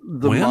 you think.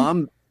 The When? mom,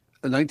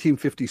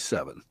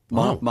 1957.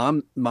 Wow.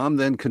 Mom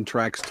then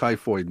contracts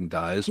typhoid and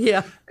dies.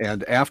 Yeah.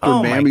 And after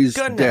Oh, my Mammy's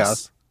goodness.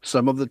 death,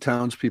 some of the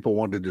townspeople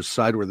wanted to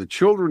decide where the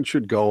children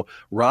should go.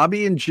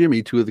 Robbie and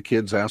Jimmy, two of the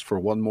kids, asked for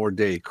one more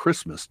day,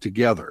 Christmas,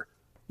 together.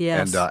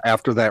 Yes. And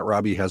after that,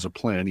 Robbie has a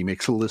plan. He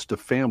makes a list of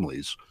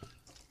families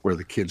where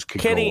the kids could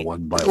Kenny, go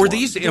one by Were one.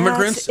 these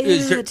immigrants?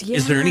 That's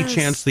Is there any yes.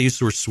 chance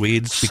these were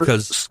Swedes?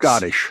 Because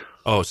Scottish.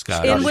 Oh,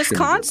 Scottish. in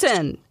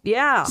Wisconsin.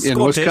 Yeah. In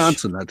Scottish.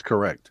 Wisconsin, that's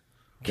correct.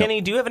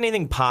 Kenny, do you have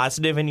anything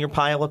positive in your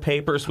pile of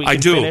papers we can I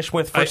do. finish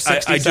with for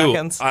 60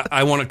 seconds?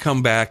 I want to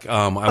come back.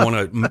 I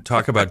want to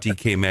talk about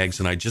DK Mags,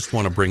 and I just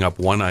want to bring up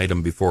one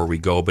item before we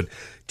go. But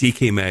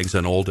DK Mags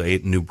on Old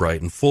 8 New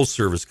Brighton, full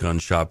service gun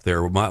shop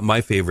there.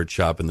 My favorite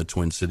shop in the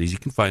Twin Cities. You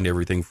can find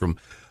everything from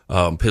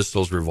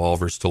pistols,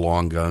 revolvers to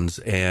long guns,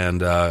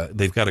 and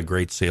they've got a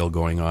great sale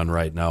going on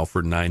right now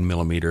for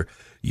 9mm.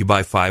 You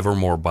buy 5 or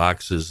more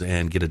boxes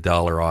and get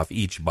 $1 off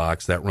each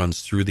box. That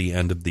runs through the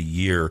end of the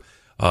year.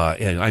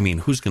 And I mean,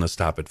 who's going to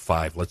stop at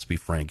 5? Let's be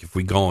frank. If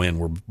we go in,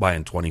 we're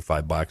buying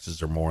 25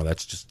 boxes or more.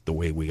 That's just the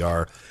way we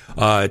are.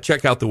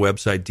 Check out the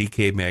website,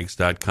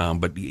 dkmags.com.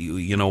 But,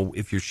 you know,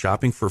 if you're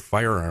shopping for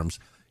firearms,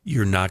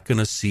 you're not going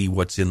to see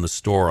what's in the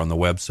store on the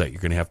website.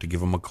 You're going to have to give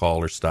them a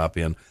call or stop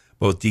in.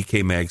 Both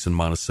DK Mags and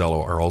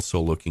Monticello are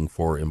also looking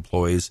for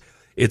employees.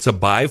 It's a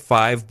buy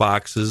 5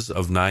 boxes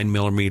of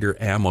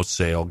 9mm ammo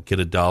sale. Get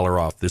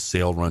 $1 off. This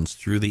sale runs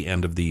through the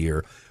end of the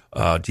year.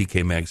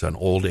 DK Mags on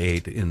Old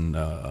 8 in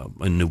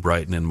New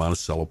Brighton and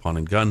Monticello Pawn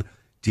and Gun,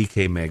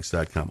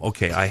 dkmags.com.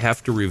 Okay, I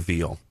have to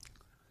reveal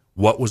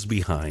what was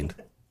behind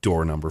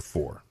door number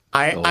 4.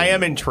 I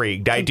am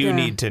intrigued. I do Yeah.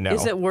 need to know.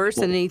 Is it worse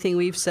than anything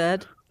we've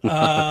said?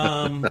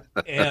 And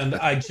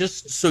I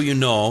just, so you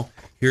know,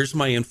 here's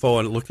my info,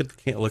 and look at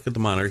the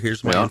monitor.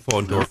 Here's my info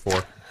on door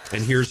 4,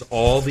 and here's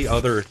all the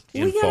other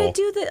info. We got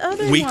to do the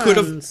other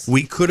ones.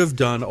 We could have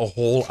done a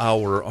whole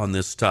hour on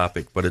this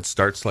topic, but it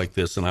starts like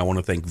this, and I want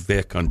to thank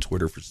Vic on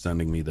Twitter for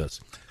sending me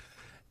this.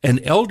 An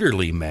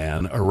elderly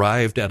man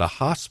arrived at a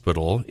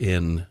hospital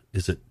in,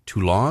 is it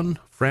Toulon,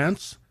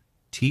 France?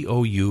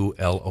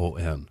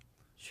 Toulon.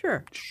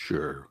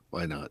 Sure.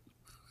 Why not?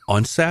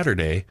 On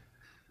Saturday,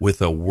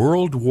 with a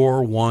World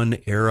War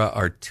I era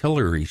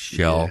artillery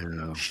shell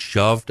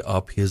shoved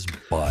up his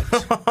butt.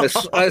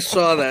 I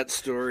saw that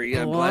story.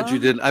 I'm glad you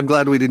didn't. I'm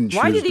glad we didn't.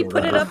 Why choose did he door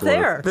put it number up 4.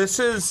 there? This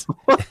is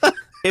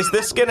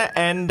this going to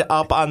end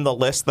up on the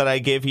list that I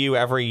give you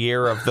every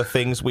year of the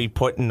things we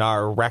put in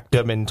our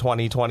rectum in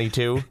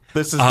 2022?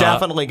 This is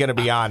definitely going to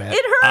be on it.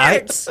 It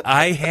hurts.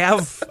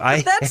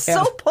 That's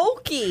so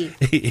pokey.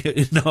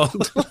 No.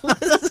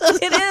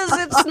 It is.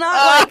 It's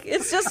not like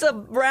it's just a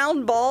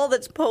round ball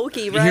that's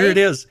pokey, right? Here it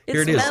is.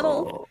 It's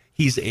metal.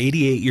 He's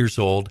 88 years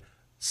old.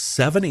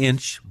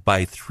 7-inch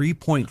by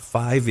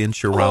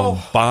 3.5-inch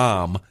around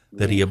bomb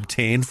that he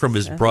obtained from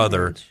his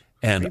brother,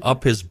 and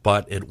up his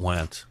butt it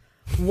went.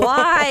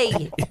 Why?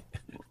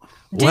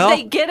 Did Well,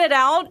 they get it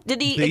out?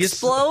 Did he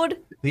explode?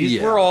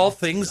 These were all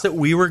things that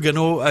we were going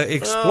to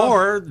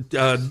explore.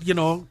 You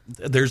know,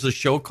 there's a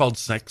show called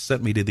Sex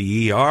Sent Me to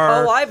the ER.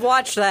 Oh, I've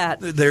watched that.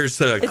 There's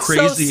It's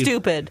crazy, so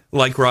stupid.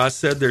 Like Ross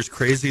said, there's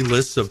crazy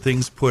lists of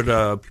things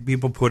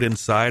people put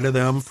inside of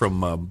them,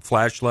 from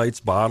flashlights,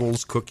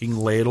 bottles, cooking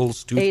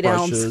ladles, 8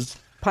 ounce toothbrushes,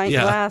 pint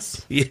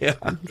glass. Yeah,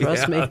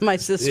 Trust me, my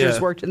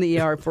sisters worked in the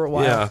ER for a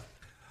while. Yeah.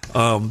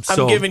 I'm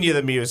giving you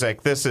the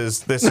music. This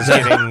is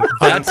getting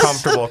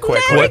uncomfortable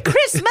quickly. Merry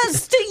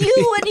Christmas to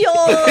you and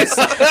yours.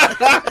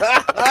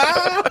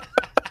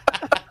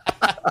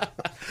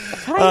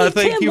 Tiny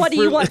thank Tim, you what do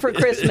for- you want for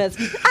Christmas?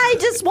 I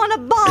just want a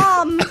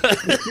bomb.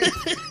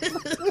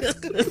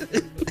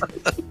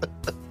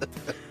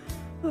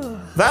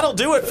 That'll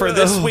do it for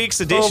this week's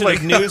edition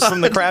of News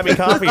from the Krabby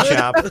Coffee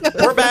Shop.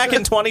 We're back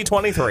in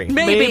 2023.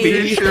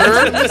 Maybe.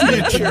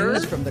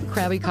 News from the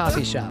Krabby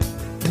Coffee Shop.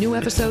 New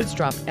episodes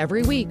drop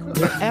every week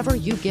wherever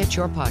you get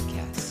your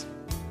podcasts.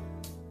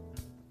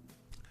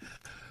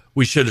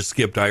 We should have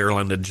skipped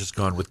Ireland and just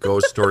gone with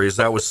ghost stories.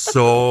 That was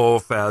so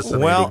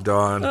fascinating,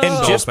 Dawn. And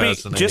So just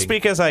fascinating.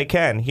 because I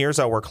can, here's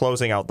how we're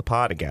closing out the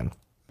pod again.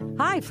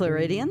 Hi,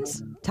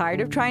 Floridians. Tired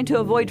of trying to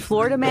avoid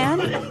Florida man,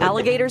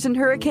 alligators, and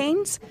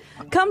hurricanes?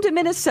 Come to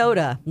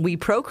Minnesota. We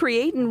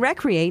procreate and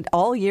recreate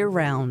all year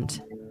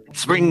round.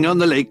 Spring on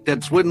the lake,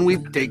 that's when we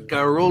take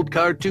our old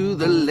car to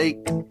the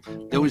lake.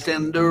 Then we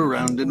stand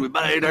around and we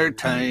bide our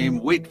time,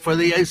 wait for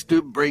the ice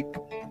to break.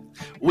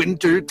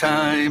 Winter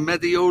time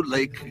at the old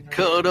lake,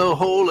 cut a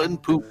hole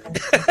and poop.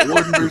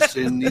 Warden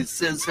Merson, he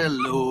says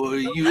hello,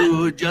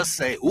 you just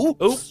say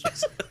oops.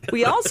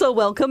 We also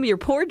welcome your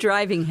poor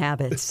driving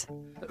habits.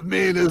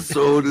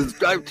 Minnesotans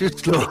drive too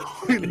slow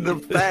in the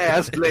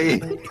fast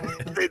lane.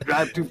 They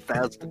drive too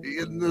fast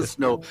in the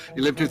snow.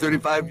 You lived here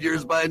 35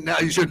 years by now,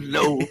 you should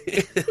know.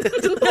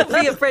 Don't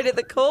be afraid of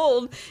the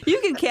cold. You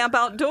can camp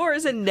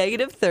outdoors in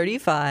negative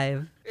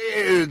 35.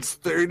 It's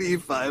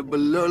 35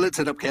 below. Let's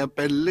set up camp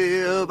and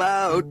live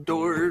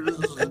outdoors.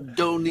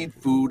 Don't need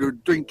food or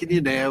drink, and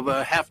you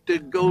never have to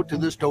go to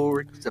the store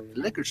except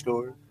the liquor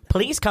store.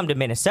 Please come to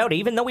Minnesota,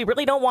 even though we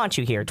really don't want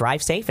you here.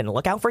 Drive safe and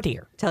look out for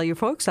deer. Tell your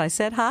folks I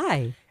said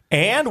hi.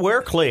 And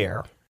we're clear.